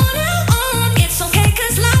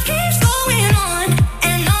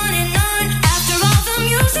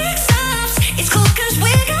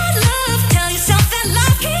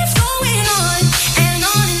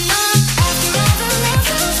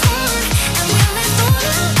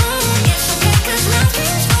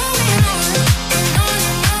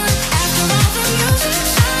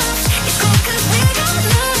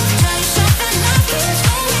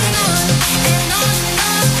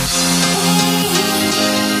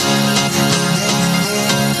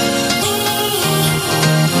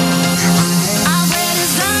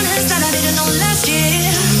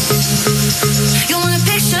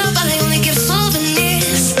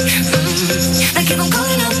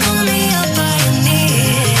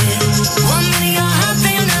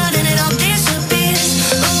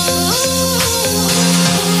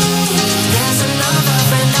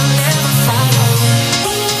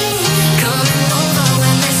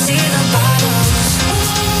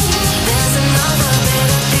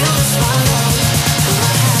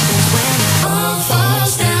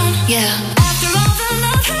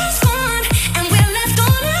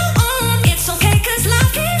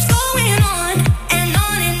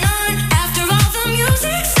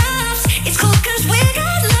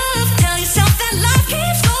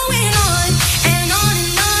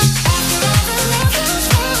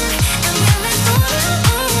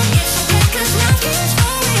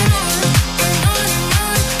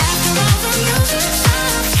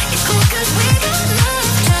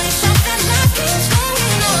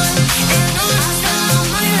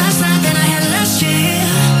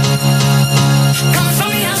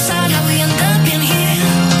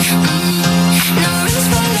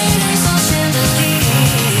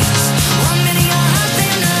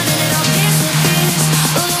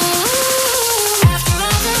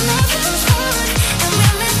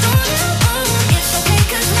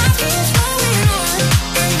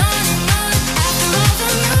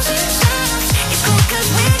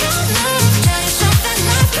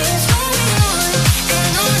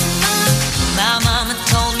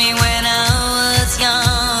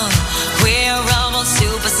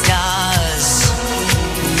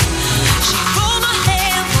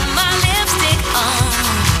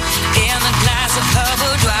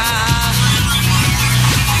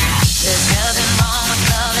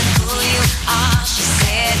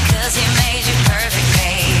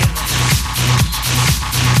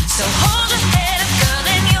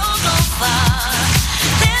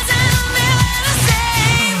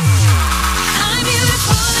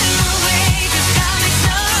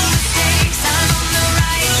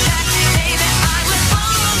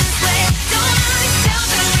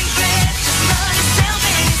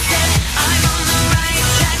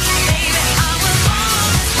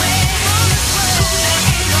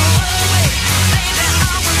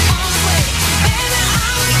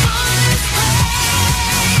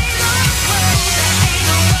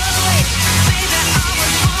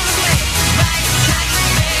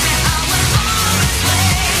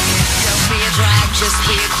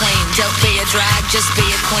 drag, just be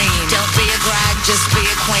a queen. Don't be a drag, just be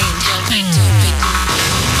a queen.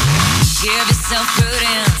 Give yourself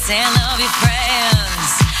prudence and love your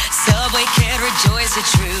friends. Subway kid, rejoice the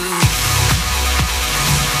truth.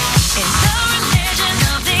 In the religion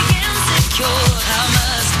of the insecure, I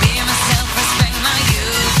must be myself, respect my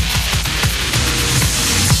youth.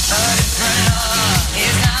 A different law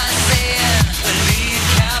is not a sin. Believe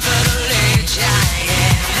capital H I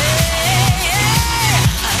am.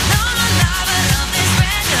 I love my life, I love this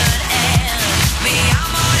record and me,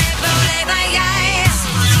 I'm on it, believe I am.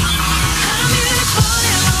 I'm beautiful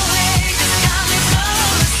in my way, 'cause God makes no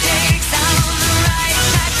mistakes. I'm on the right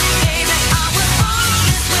track, baby, I was born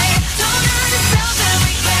this way. Don't hurt yourself and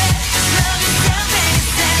regret, just love yourself and you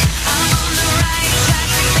said I'm on the right track,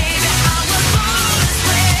 baby, I was born this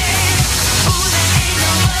way. Ooh, there ain't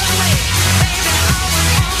no other way, baby, I was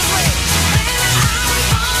born this way. Baby, I was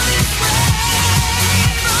born this way.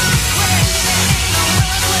 Born this way, there ain't no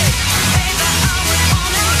other way, baby, I was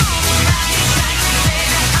born on the right track,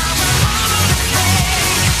 baby, I was born this way.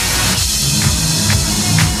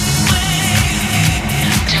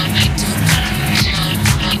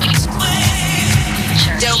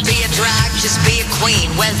 Don't be a drag, just be a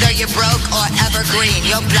queen. Whether you're broke or evergreen,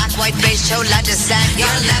 you're black, white, beige, chola descent,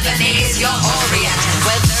 you're Lebanese, you're Orient.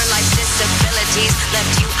 Whether life's disabilities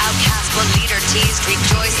left you outcast but leader teased,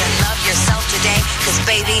 rejoice and love yourself today, 'cause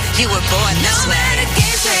baby, you were born this way. No matter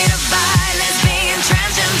gay, straight or bi, lesbian,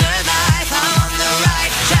 transgender life, I'm on the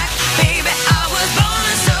right track, baby, I was born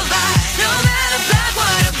to survive. No matter black,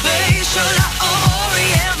 white, or beige, chola or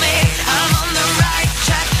Orient made, I'm on the right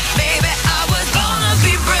track, baby, I was born to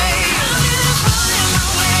be brave. I'm beautiful in my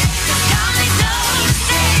way, 'cause God makes no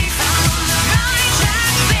mistakes. I'm on the right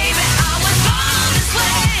track, baby, I was born this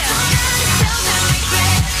way. Don't hurt yourself and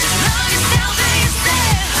regret, just love yourself and you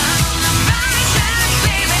said I'm on the right track,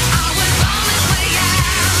 baby, I was born this way,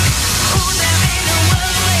 yeah. Ooh,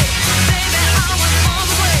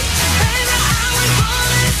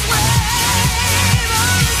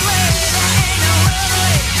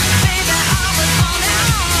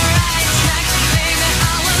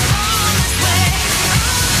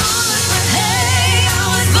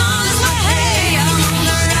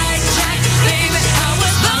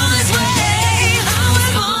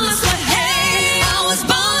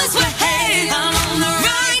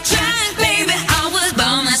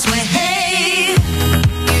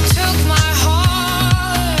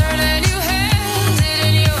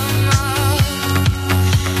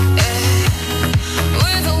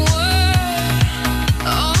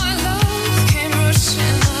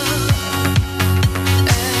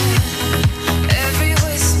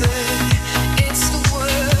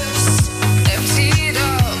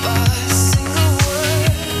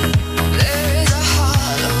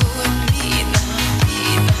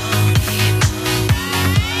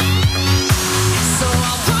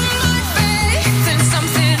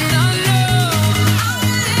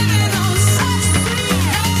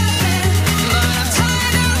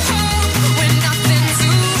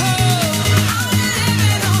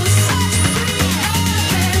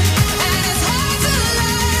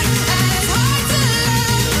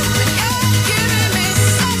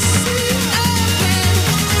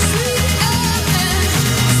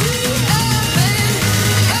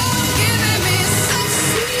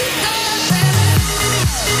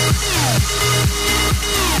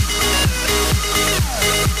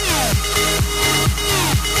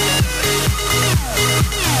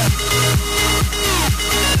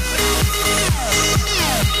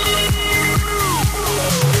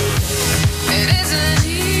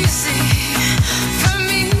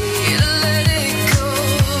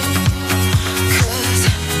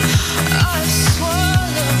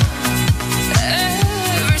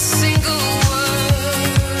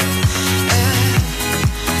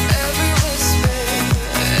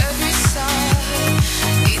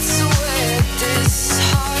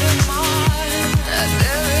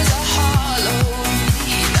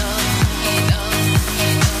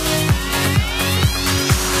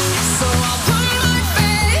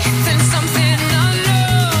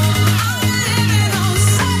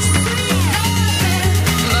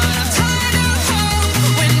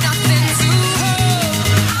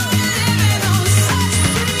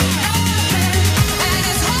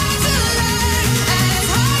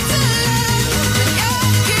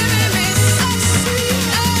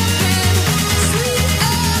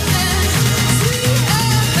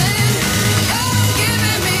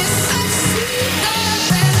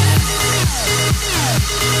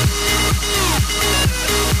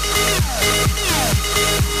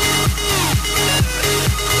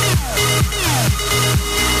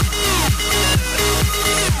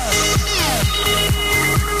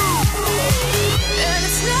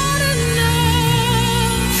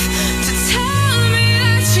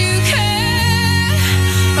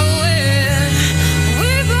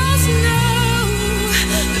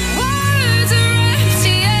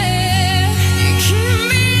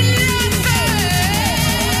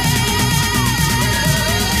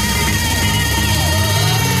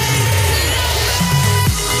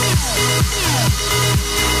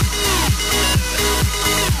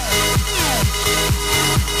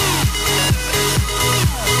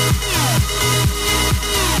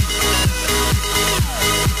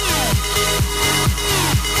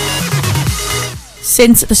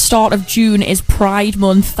 Since the start of June is Pride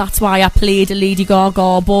Month, that's why I played Lady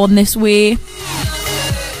Gaga, Born This Way.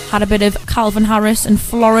 Had a bit of Calvin Harris and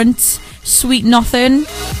Florence, Sweet Nothing.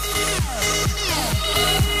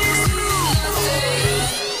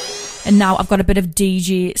 And now I've got a bit of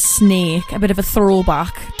DJ Snake, a bit of a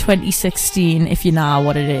throwback, 2016, if you know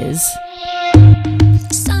what it is.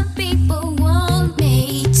 Some people want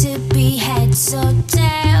me to be heads or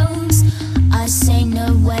tails. I say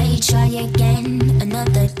no way, try again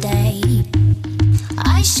another day.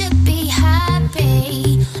 I should be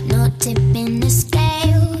happy, not tipping the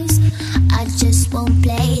scales. I just won't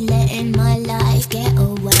play, letting my life get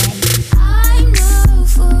away. I'm no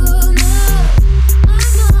fool, no,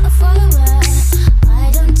 I'm not a follower.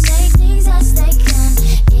 I don't take things as they come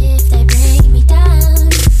if they bring me down.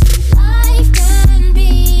 Life can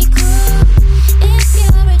be cruel if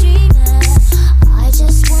you're a dreamer. I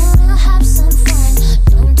just wanna have some fun.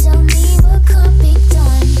 Don't tell me what could be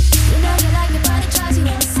done. You know you like it, but it drives you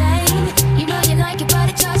insane. You know you like it, but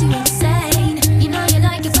it drives you insane. You know you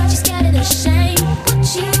like it, but you're scared of the shame.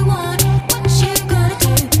 What you want, what you gonna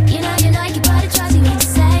do? You know you like it, but it drives you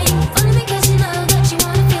insane. Only because you know that you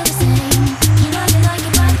wanna feel the same. You know you like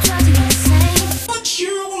it, but it drives you insane. What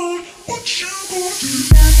you want, what you gonna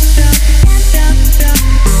do?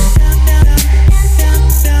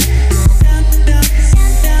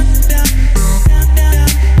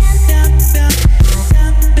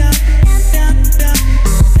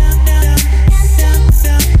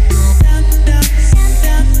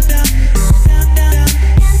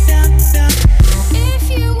 If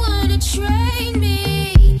you wanna train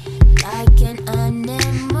me like an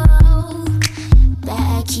animal,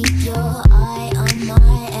 better keep your eye on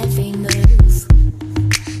my every move.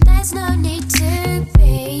 There's no need to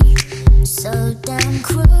be so damn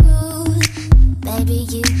cruel. Baby,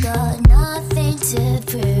 you got nothing to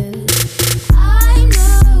prove. I'm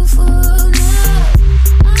no fool, no,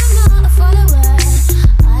 I'm not a follower.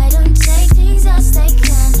 I don't take things as they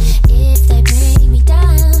come if they bring me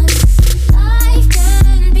down. Life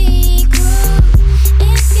can be cruel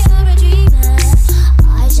if you're a dreamer.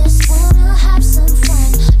 I just wanna have some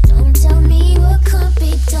fun. Don't tell me what could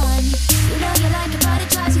be done. You know you like it, but it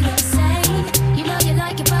drives you insane. You know you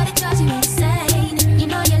like it, but it drives you insane. You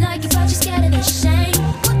know you like it, but you're scared of the shame.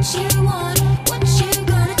 What you want, what you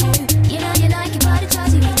gonna do? You know you like it, but it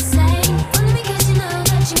drives you insane. Only because you know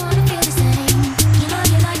that you wanna feel the same. You know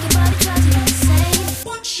you like it, but it drives you insane.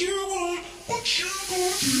 What you want, what you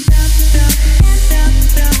gonna do?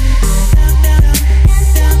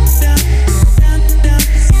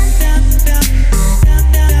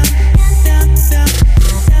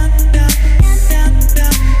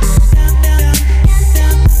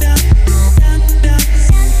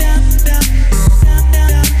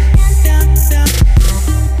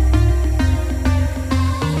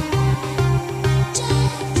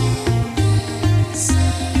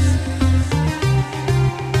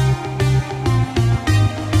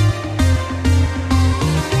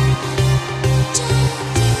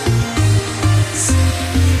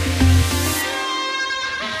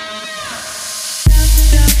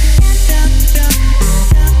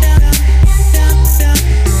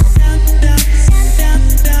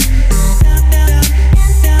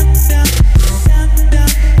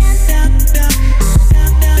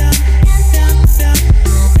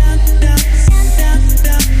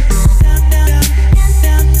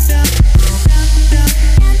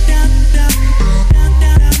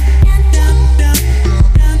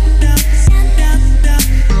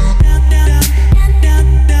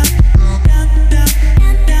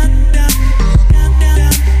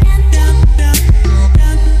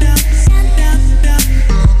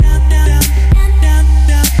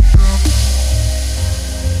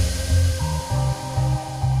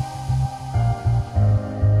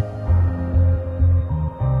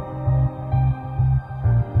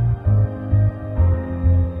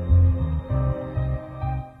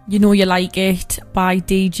 You Know You Like It by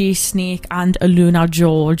DJ Snake and Aluna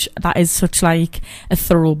George. That is such like a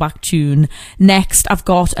throwback tune. Next, I've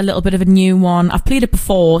got a little bit of a new one. I've played it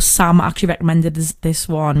before. Sam actually recommended this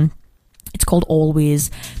one. It's called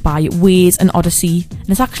Always by Waze and Odyssey. And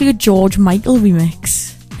it's actually a George Michael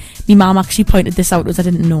remix. My mum actually pointed this out as I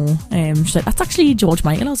didn't know. She's like, that's actually George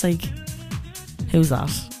Michael. I was like, who's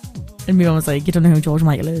that? And my mum was like, you don't know who George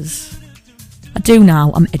Michael is? I do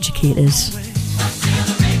now. I'm educated.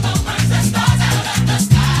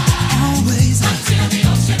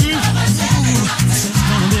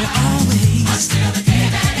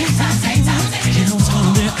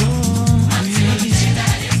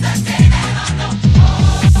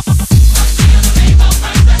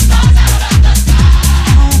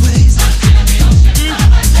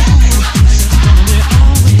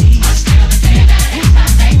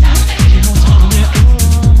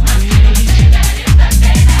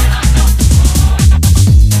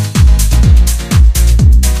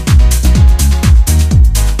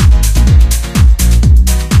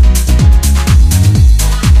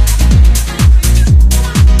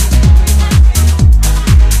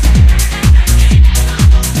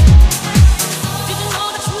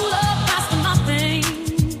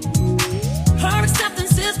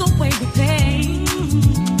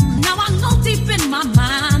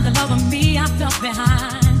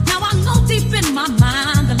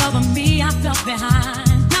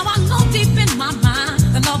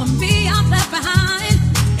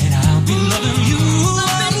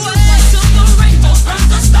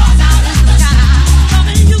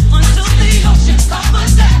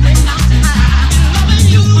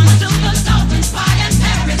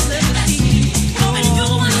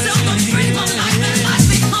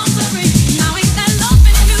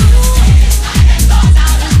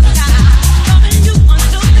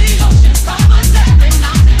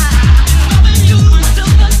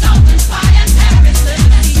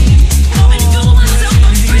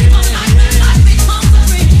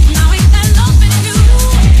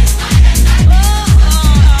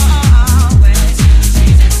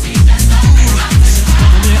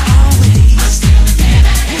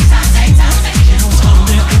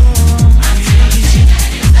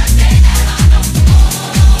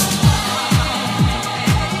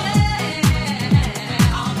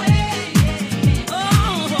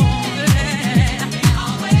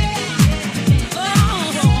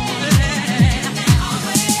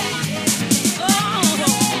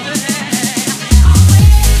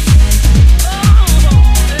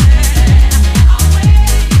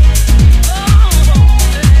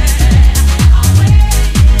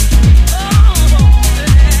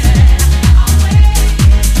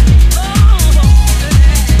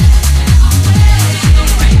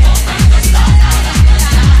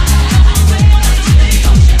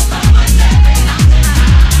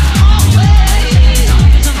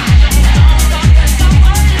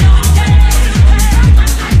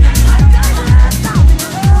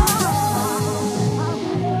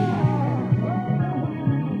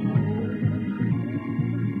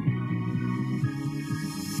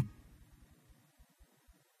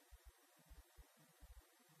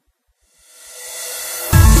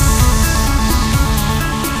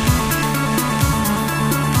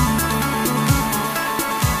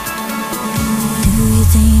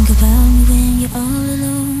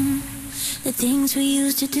 things we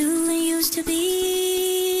used to do and used to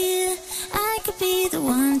be. I could be the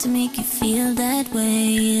one to make you feel that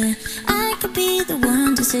way. I could be the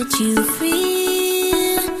one to set you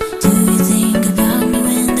free. Do you think about me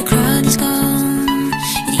when the crowd is gone?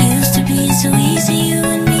 It used to be so easy, you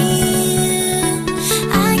and me.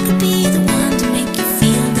 I could be the one to make you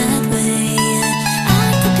feel that way. I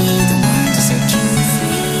could be the one to set you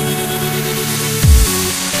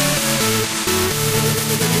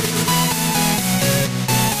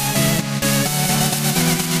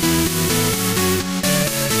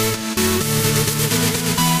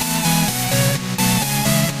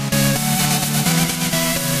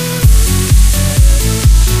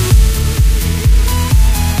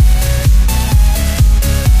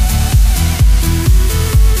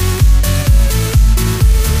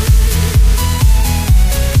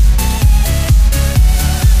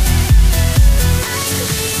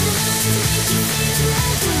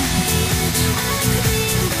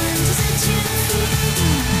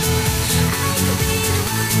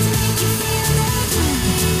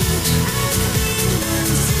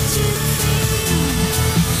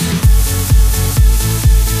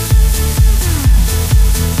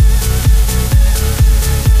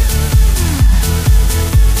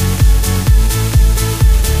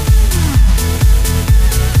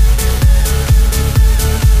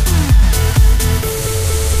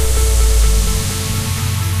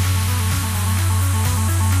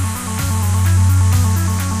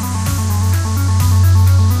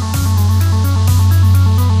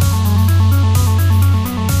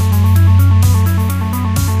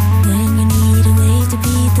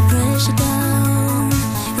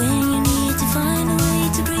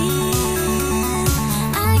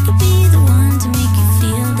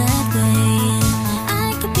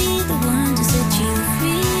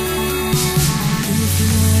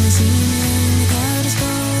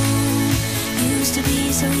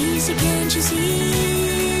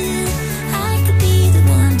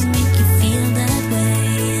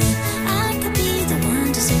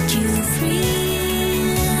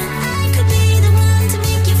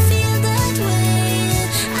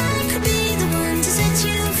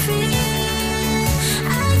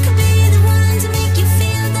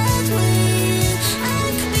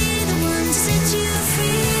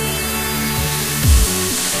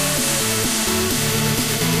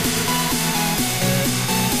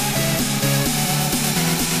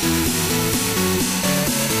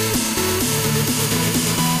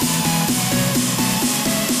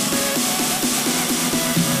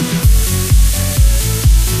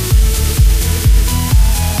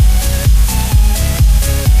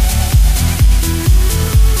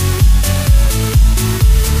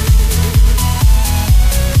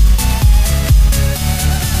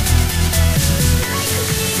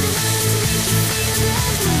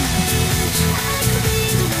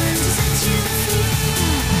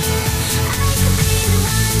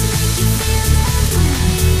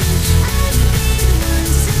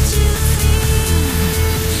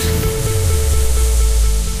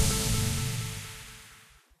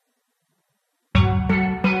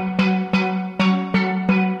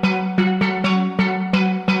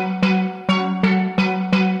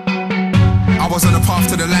was on the path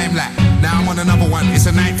to the limelight. Now I'm on another one, it's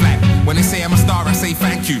a night flight. When they say I'm a star, I say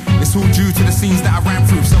thank you. It's all due to the scenes that I ran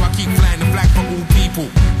through. So I keep flying the flag for all people.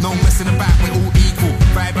 No messing about, we're all equal.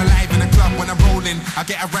 Vibe alive in the club when I'm rolling. I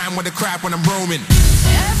get around with the crowd when I'm roaming.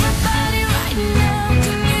 Everybody right now,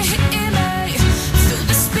 can you hear me? Feel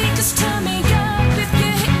the speakers turn me up if you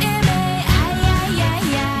hear me.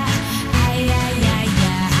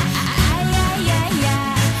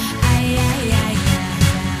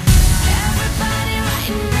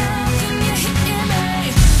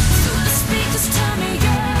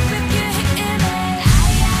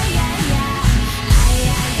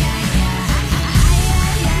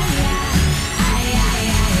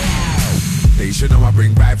 They should know I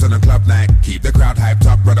bring vibes on a club night. Keep the crowd hyped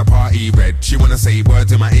up, brother party red. She wanna say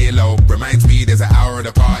words in my earlobe. Reminds me there's an hour of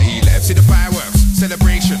the party left. See the fireworks,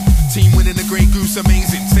 celebration. Team winning the Grey Goose,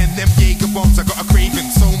 amazing. Send them Jaeger bombs, I got a craving.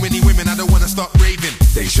 So many women, I don't wanna stop raving.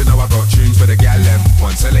 They should know I got tunes for the gal them.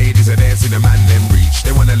 Once the ladies are there, see the man them reach.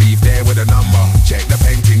 They wanna leave there with a number. Check the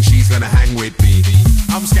painting, she's gonna hang with me.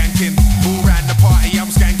 I'm skanking, all round the party,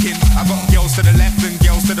 I'm skanking. I got girls to the left and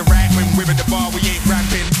girls to the right. When we're at the bar, we ain't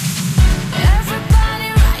rapping. Everybody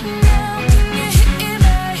right now, can you hear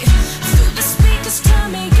me? Feel the speakers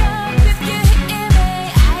turn me up if you hear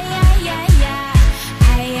me.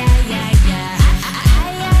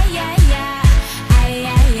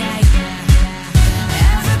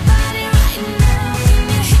 Everybody right now, can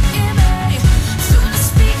you hear me? Feel the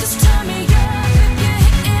speakers turn me up.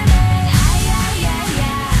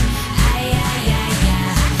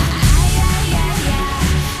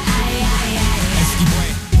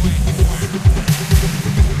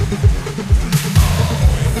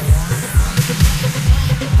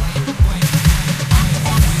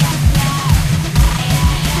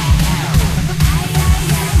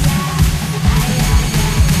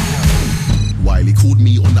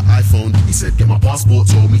 passport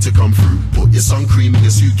told me to come through. Put your sun cream in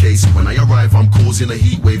your suitcase. When I arrive, I'm causing a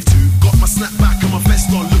heat wave too. Got my snapback and my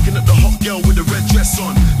vest on, looking at the hot girl with the red dress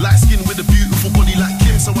on. Light skin with a beautiful body like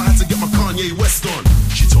Kim, so I had to get my Kanye West on.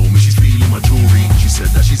 She told me she's feeling my jewelry. She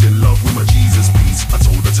said that she's in love with my Jesus piece. I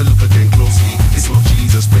told her to look again closely. It's not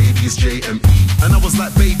Jesus, baby, it's JME. And I was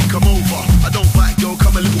like, baby, come over. I don't bite, girl,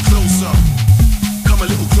 come a little closer. Come a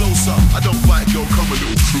little closer. I don't bite, girl, come a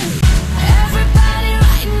little closer. Everybody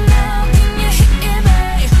right now, can you hear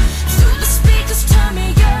me? Through the speakers, turn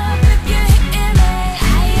me up if you hear me.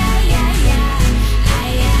 Ay, ay, ay, ay.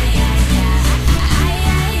 Ay, ay, ay, ay. Ay,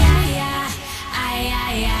 ay, ay, ay. Ay,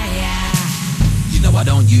 ay, ay, ay. You know I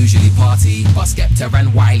don't usually party, but Skepta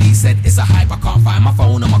and Wiley said it's a hype. I can't find my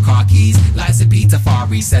phone or my car keys. Liza Peter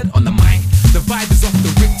Fari said on the mic, the vibe is off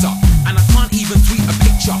the Richter, and I can't even tweet a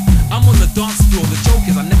picture. I'm on the dance floor, the joke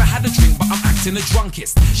is I never had a drink, but I'm acting the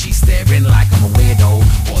drunkest. She's staring like I'm a weirdo,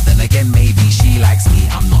 or then again maybe she likes me.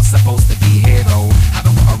 I'm not supposed to be here though.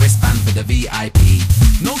 Haven't got a wristband for the VIP.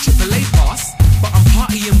 No AAA pass, but I'm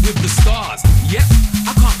partying with the stars. Yep,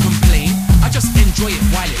 I can't complain. I just enjoy it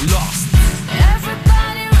while it lasts.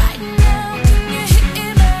 Everybody right now, can you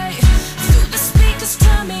hear me? Through the speakers,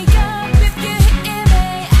 turn me up if you hear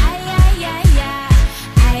me. Ay, ay, ay, ay.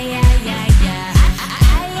 Ay, ay, ay, ay.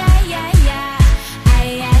 Ay, ay, ay, ay. Ay,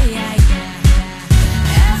 ay, ay, ay.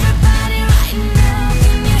 Everybody right now,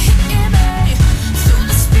 can you hear me? Through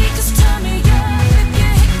the speakers, turn me up if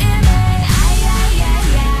you hear me. Ay, ay, ay,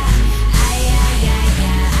 ay. Ay, ay, ay,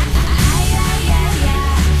 ay. Ay, ay, ay, ay.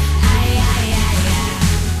 Ay, ay, ay, ay.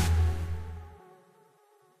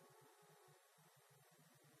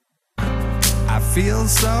 I feel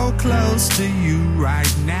so close to you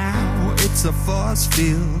right now, it's a force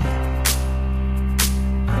field.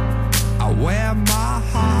 I wear my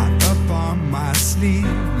heart up on my sleeve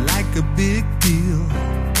like a big deal.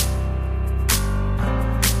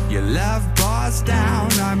 Your love pours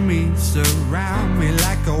down on me, surround me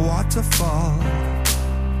like a waterfall.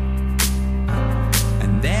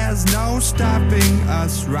 And there's no stopping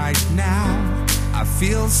us right now. I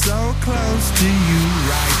feel so close to you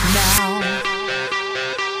right now.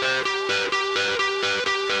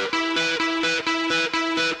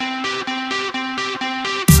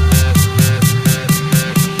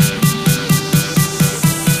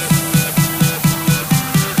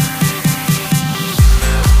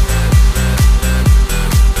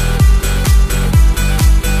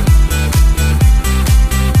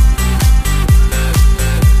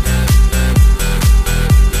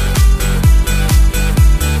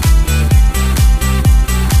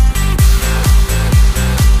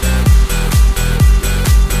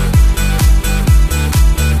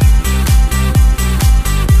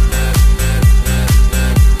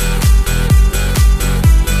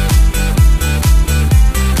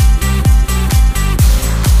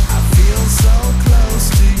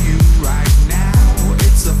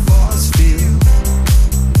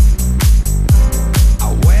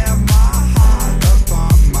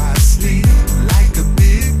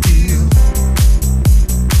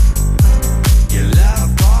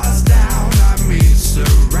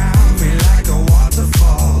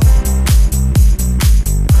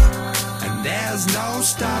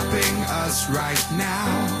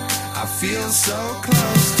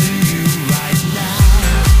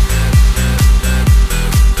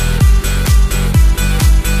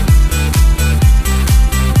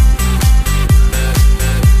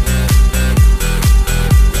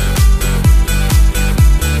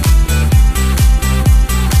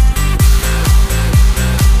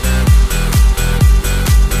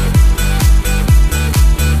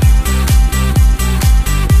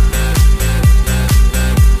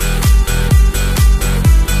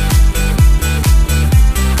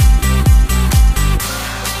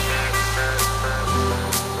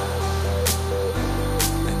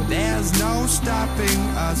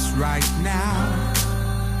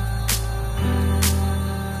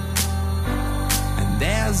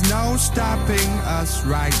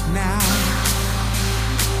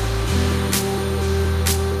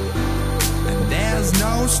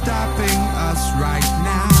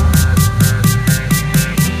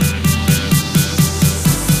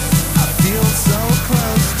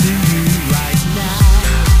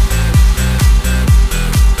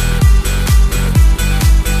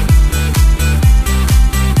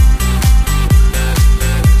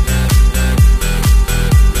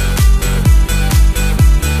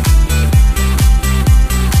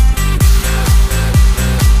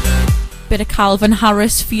 Bit of Calvin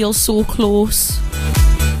Harris, Feel So Close.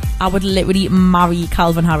 I would literally marry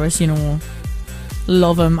Calvin Harris, you know.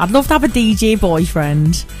 Love him. I'd love to have a DJ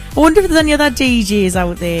boyfriend. I wonder if there's any other DJs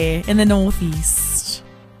out there in the northeast.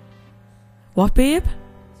 What, babe?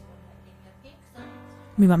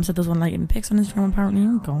 My mum said there's one like in pics on Instagram apparently.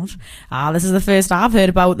 Oh god. This is the first I've heard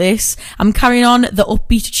about this. I'm carrying on the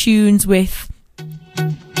upbeat tunes with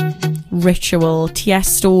Ritual,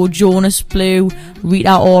 Tiesto, Jonas Blue,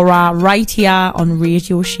 Rita Ora, right here on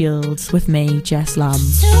Radio Shields with me, Jess Lamb.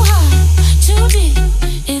 Too high, too deep,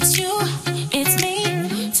 it's you, it's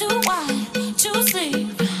me, too wide, too sleep.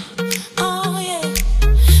 Oh yeah.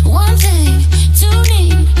 One thing, two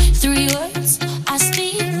need, three words I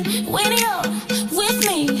speak when you're with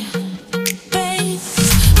me, babe.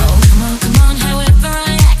 Oh come on, however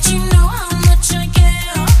I act, you know how much I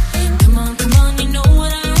care. Come on, you know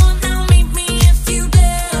what I want now, meet me if you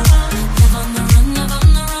dare. Live on the run,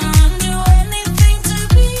 do anything to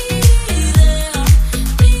be there,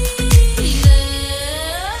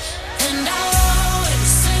 and I'll always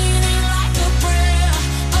say it like a prayer.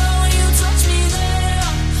 Oh, you touch me there.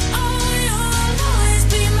 Oh, you'll always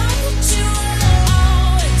be my ritual.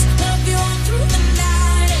 Always love you all through the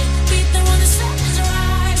night. Beat them when the sun is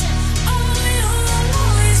rising. Oh, you'll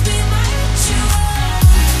always be my ritual.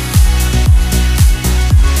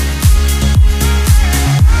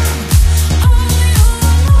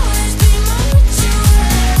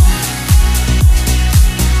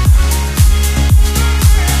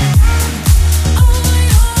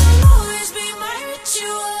 Always be my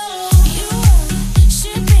ritual. You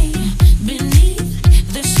worship me beneath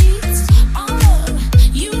the sheets. Our love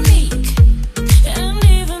unique, and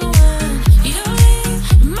even when you're in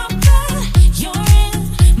my bed, you're in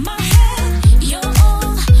my head. You're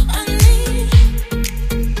all I need.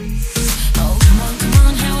 Oh come on,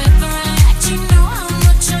 however I act, you know how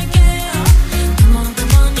much I care. Come on,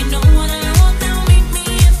 you know what I want now, meet me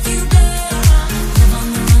if you dare. Live on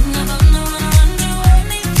the run, do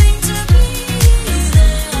anything to be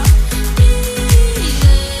there,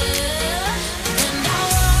 and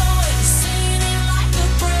I'll always say it like a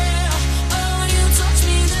prayer. Oh, you touch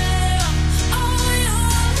me there. Oh, you'll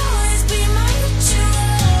always be my ritual.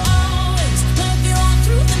 Always love you all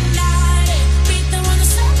through the night. Beat them when the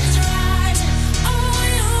sun is rising. Oh,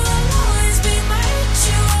 you'll always be my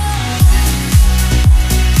ritual.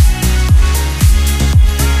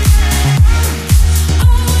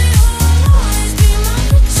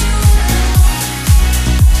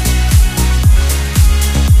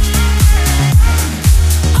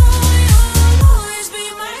 Always be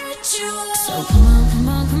my ritual. So come on, babe.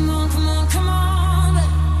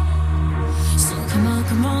 So come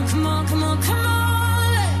on, babe. Oh,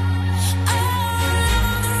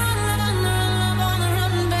 on the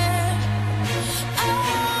run, babe.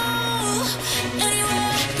 Oh,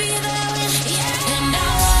 anywhere, be there, yeah. And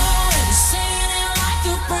I'll always say it like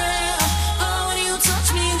a prayer. Oh, you touch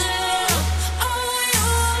me there. Oh,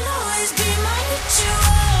 you'll always be my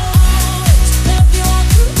ritual. Always love you all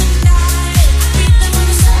through the night. Beat them when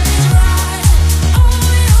the sun is rising. Oh,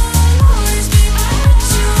 you'll always be my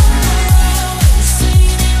ritual. Always say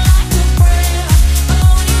it like a prayer.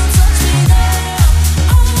 Oh, you touch me there.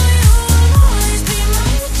 Oh, you'll always be my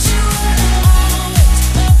ritual. Always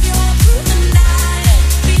love you all through the night.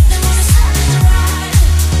 Beat them when the sun is rising.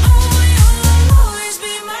 Oh, you'll always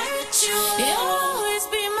be my ritual. You'll always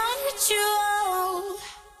be my ritual.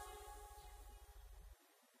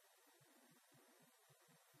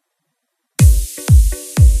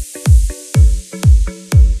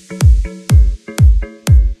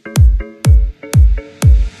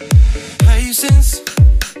 Patience,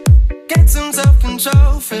 get some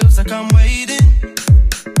self-control. Feels like I'm waiting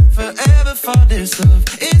forever for this love.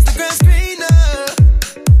 Is the grass greener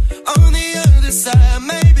on the other side?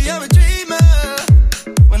 Maybe I'm a dreamer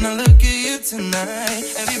when I look at you tonight.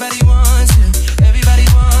 Everybody wants you, everybody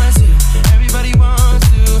wants you, everybody wants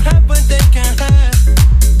to have what they can't have.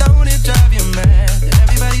 Don't it drive you mad that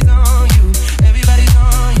everybody's on you, everybody's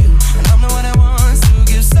on you, and I'm the one that wants to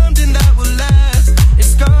give something that will last.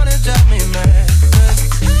 It's gonna drive me mad, 'cause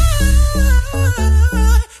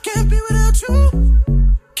I can't be without you,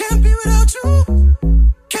 can't be without you,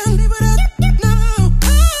 can't be without you, no.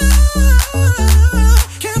 I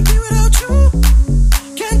can't be without you,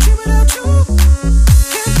 can't be without you,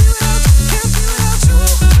 can't be without you,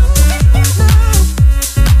 no.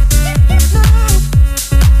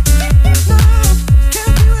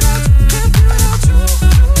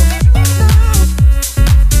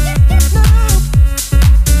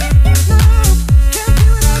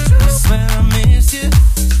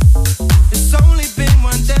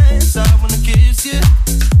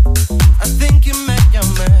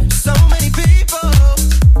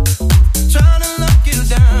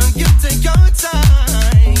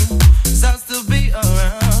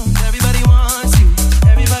 Everybody wants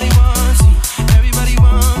you, everybody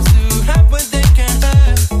wants to have what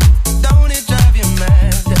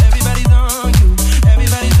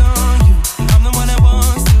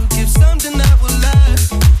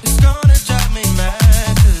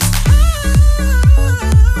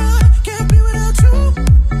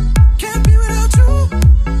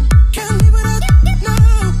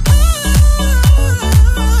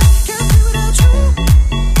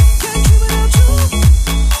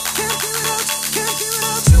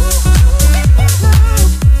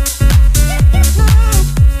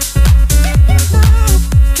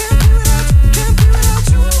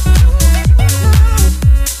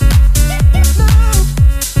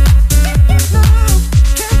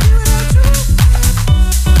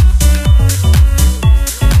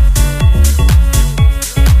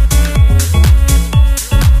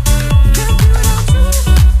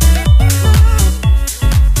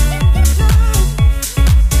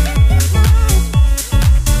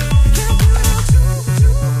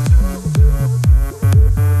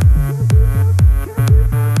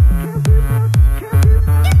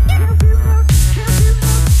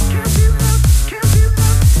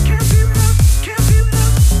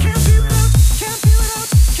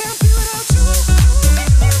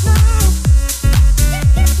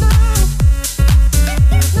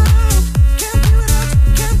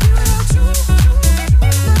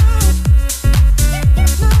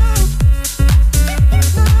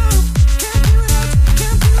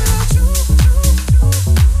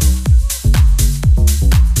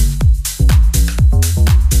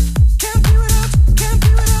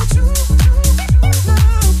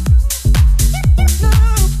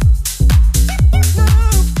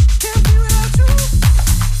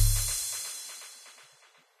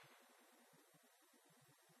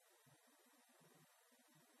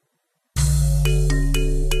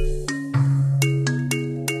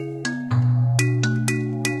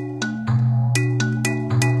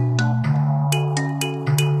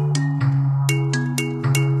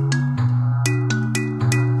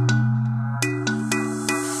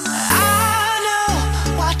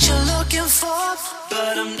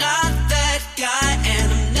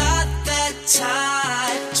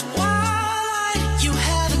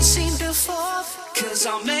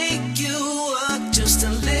 'cause I'll make you work just a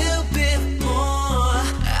little bit more.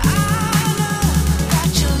 I know what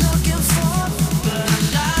you're looking for, but I'm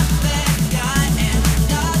not that guy and I'm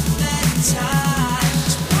not that type.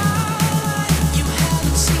 Why you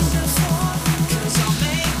haven't seen before, 'cause I'll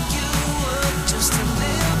make you work just a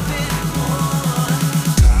little bit more.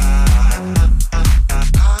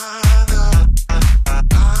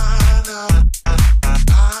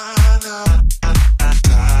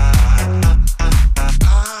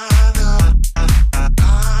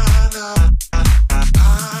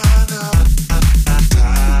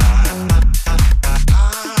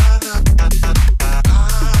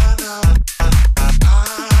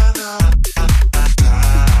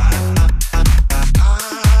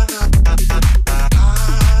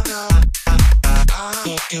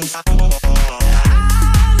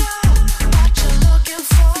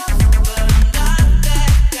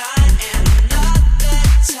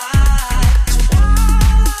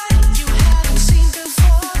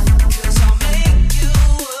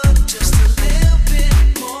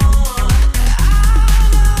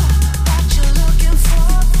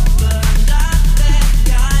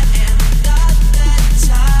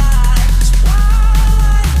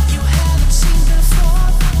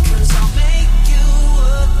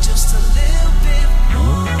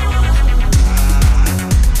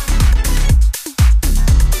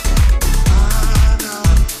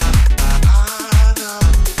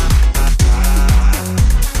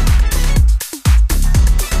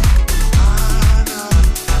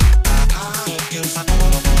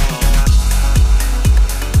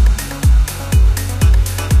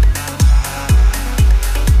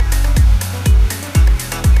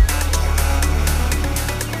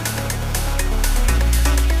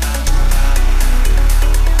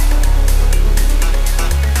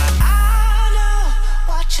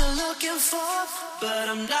 But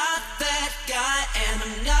I'm not that guy and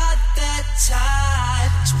I'm not that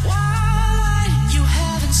type. It's why you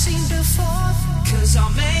haven't seen before, 'cause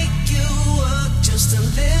I'll make you work just a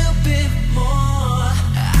little bit more.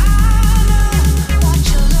 I know what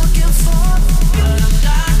you're looking for, but I'm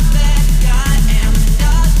not that guy and I'm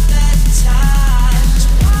not that type. It's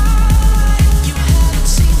why you haven't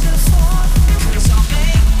seen before, 'cause I'll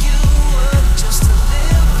make you work just a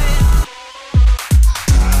little bit.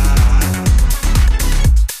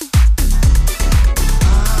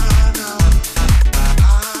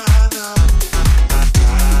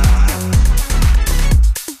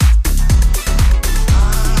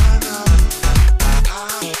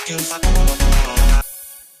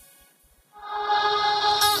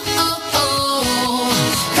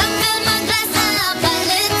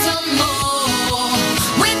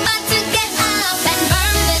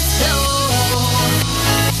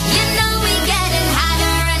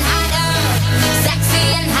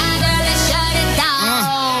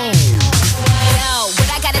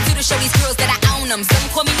 Some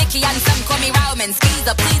call me Nicki and some call me Rowman.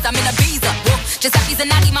 Skeezer, please, I'm in a beezer. Whoa, just happy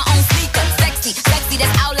and I need my own speaker. Sexy, sexy,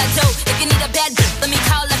 that's all I do. If you need a bad bitch, let me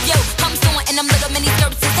call up yo. Come soon and them little mini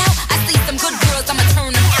skirts is out. I see some good girls, I'ma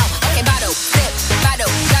turn them out. Okay, bottle, sip,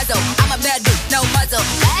 bottle, guzzle. I'm a bad dude, no muzzle.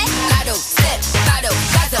 Hey, bottle, sip, bottle,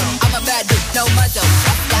 guzzle. I'm a bad dude, no muzzle.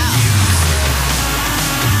 Let's go.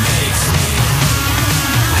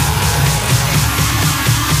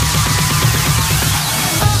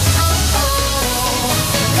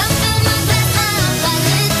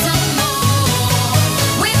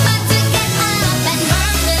 We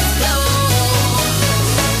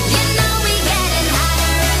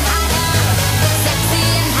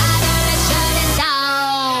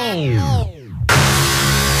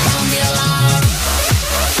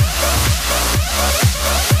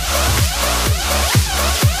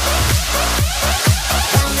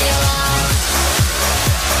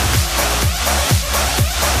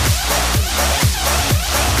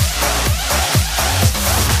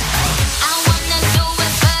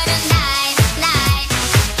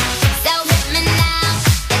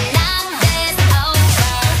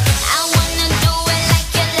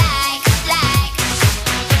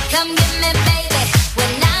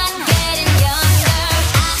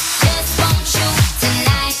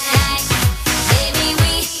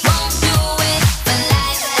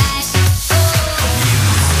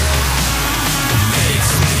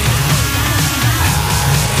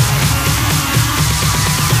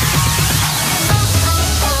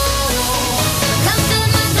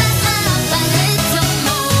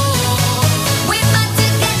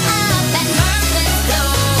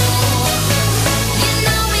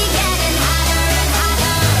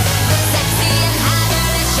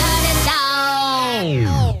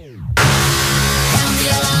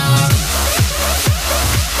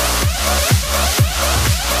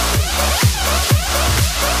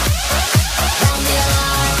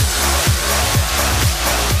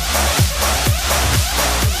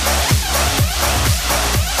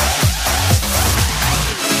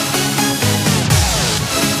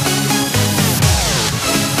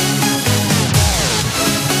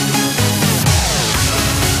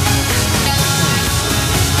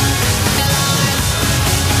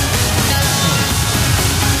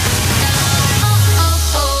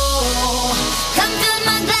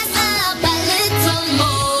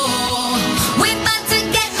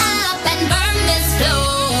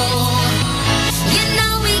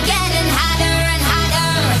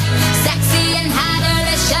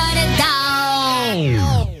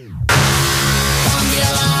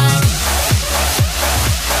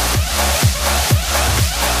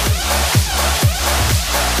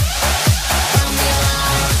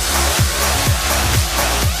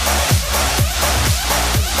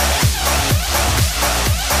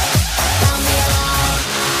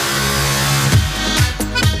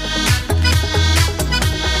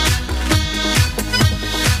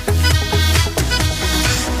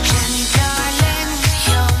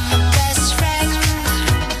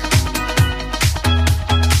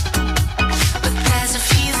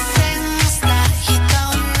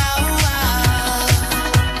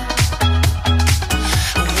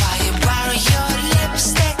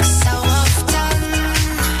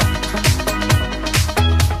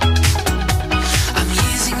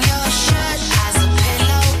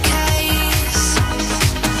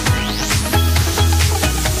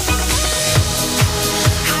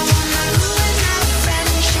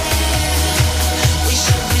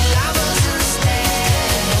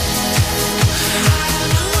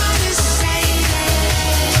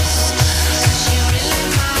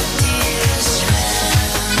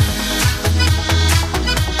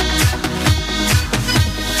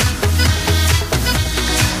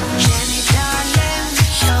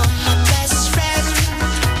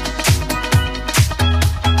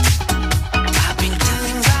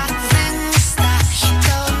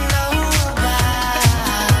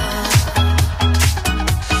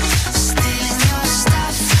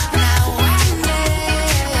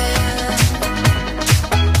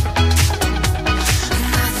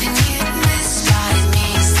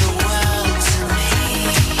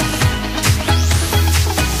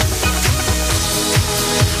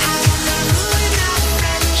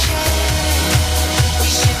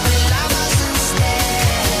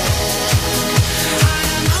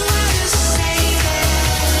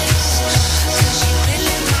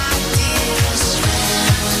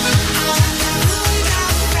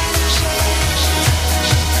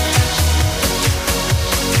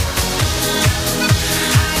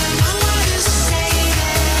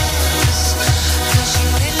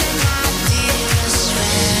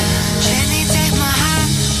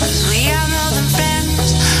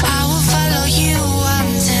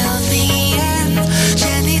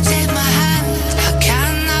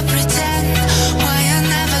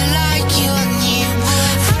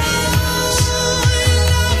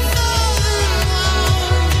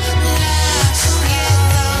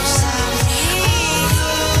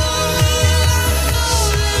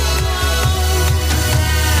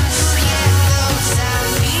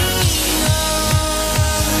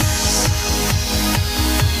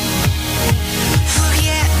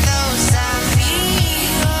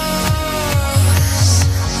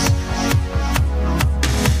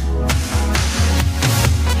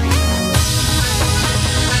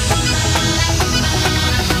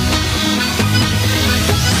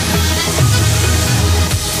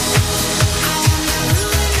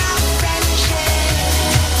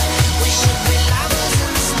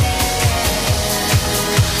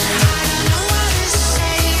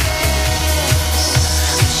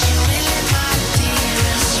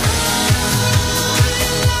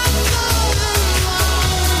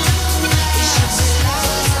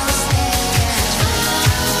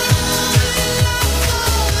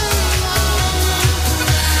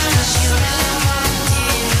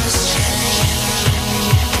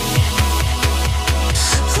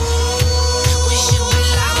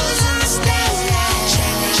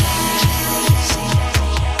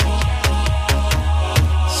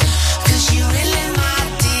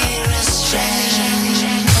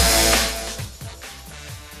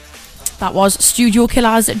That was Studio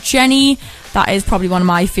Killers' Jenny. That is probably one of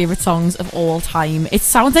my favourite songs of all time. It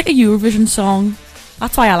sounds like a Eurovision song.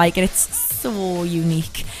 That's why I like it. It's so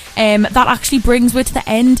unique. That actually brings me to the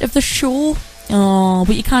end of the show. Oh,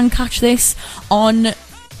 but you can catch this on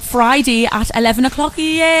Friday at 11 o'clock,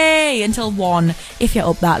 yay, until 1 if you're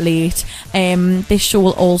up that late. This show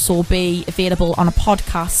will also be available on a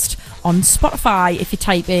podcast on Spotify. If you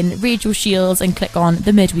type in Radio Shields and click on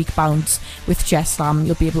the Midweek Bounce with Jess Lamb,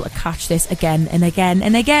 you'll be able to catch this again and again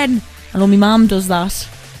and again. I know my mum does that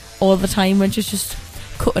all the time when she's just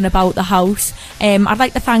cutting about the house. I'd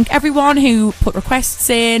like to thank everyone who put requests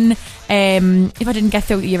in. If I didn't get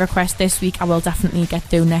through your request this week, I will definitely get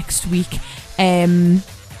through next week. It's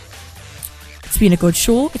been a good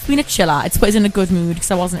show. It's been a chiller. It's put us in a good mood because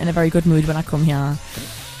I wasn't in a very good mood when I come here.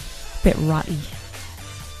 Bit ratty.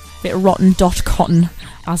 Bit rotten.cotton,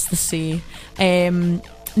 as they say.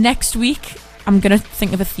 Next week, I'm going to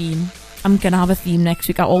think of a theme. I'm going to have a theme next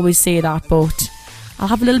week. I always say that, but I'll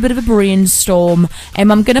have a little bit of a brainstorm.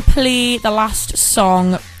 I'm going to play the last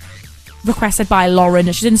song requested by Lauren.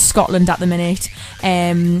 She's in Scotland at the minute.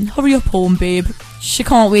 Hurry up home, babe. She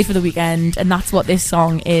can't wait for the weekend, and that's what this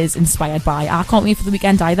song is inspired by. I can't wait for the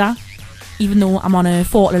weekend either, even though I'm on a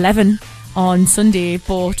 4 to 11 on Sunday,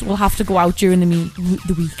 but we'll have to go out during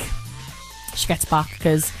the week. She gets back,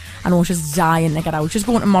 because I know she's dying to get out. She's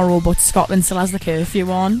going tomorrow, but Scotland still has the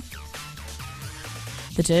curfew on.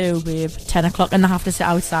 They do, babe. 10 o'clock and they have to sit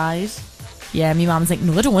outside. Yeah, my mum's like,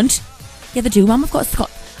 no, they don't. Yeah, they do, mum. I've got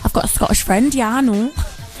a Scottish friend. Yeah, I know.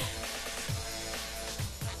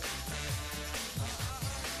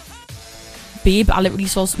 Babe, I literally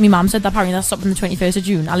saw... My mum said that apparently that's stopping the 21st of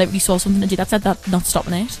June. I literally saw something today that said that not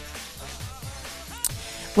stopping it.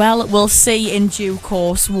 Well, we'll see in due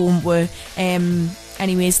course, won't we?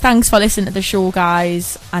 Anyways, thanks for listening to the show,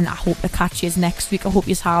 guys, and I hope to catch you next week. I hope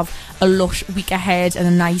you have a lush week ahead and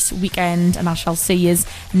a nice weekend, and I shall see you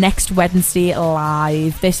next Wednesday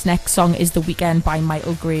live. This next song is The Weekend by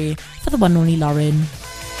Michael Gray for the one and only Lauren.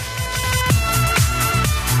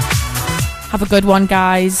 Have a good one,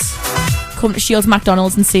 guys. Come to Shields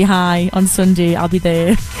McDonald's and say hi on Sunday. I'll be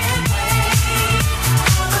there.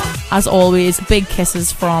 As always, big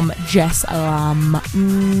kisses from Jess Lamb.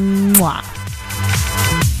 Mwah.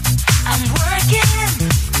 I'm working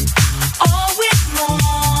all week long.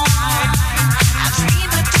 I dream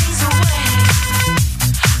the days away.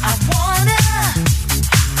 I wanna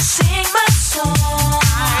sing my song.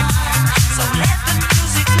 So let the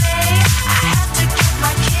music play. I have to get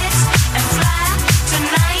my kids and fly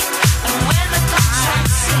tonight. And when the clock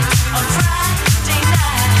strikes 6 on Friday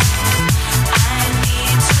night, I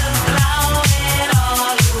need to blow it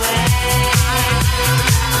all away.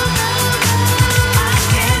 I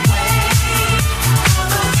can't wait.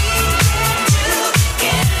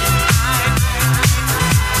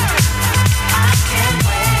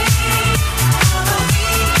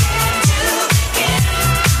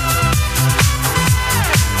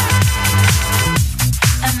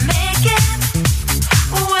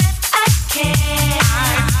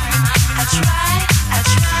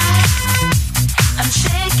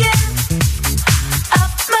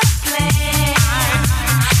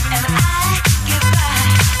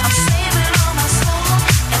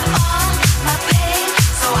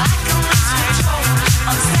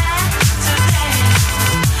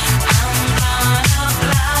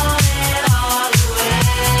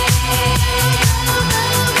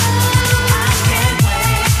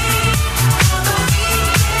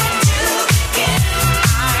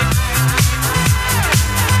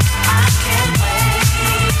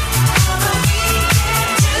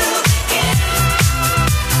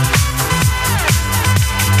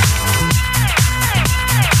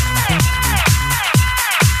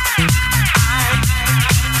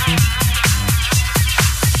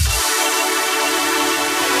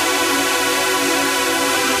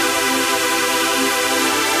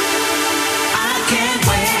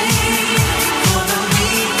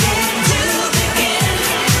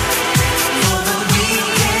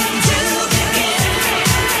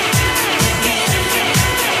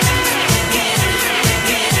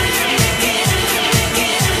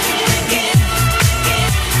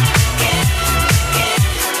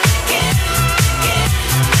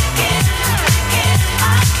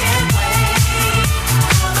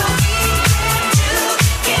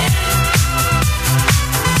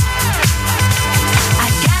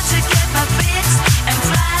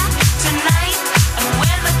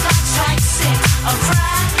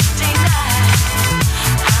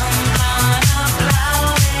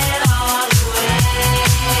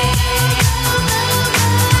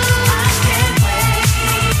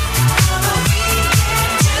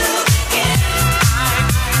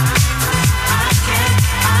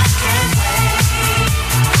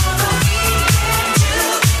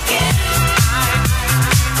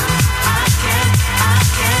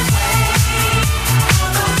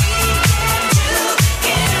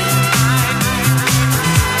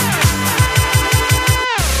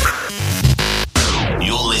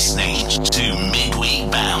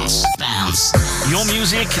 Shields. Your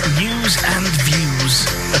music, news and views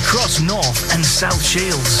across North and South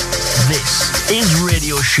Shields. This is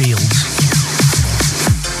Radio Shields.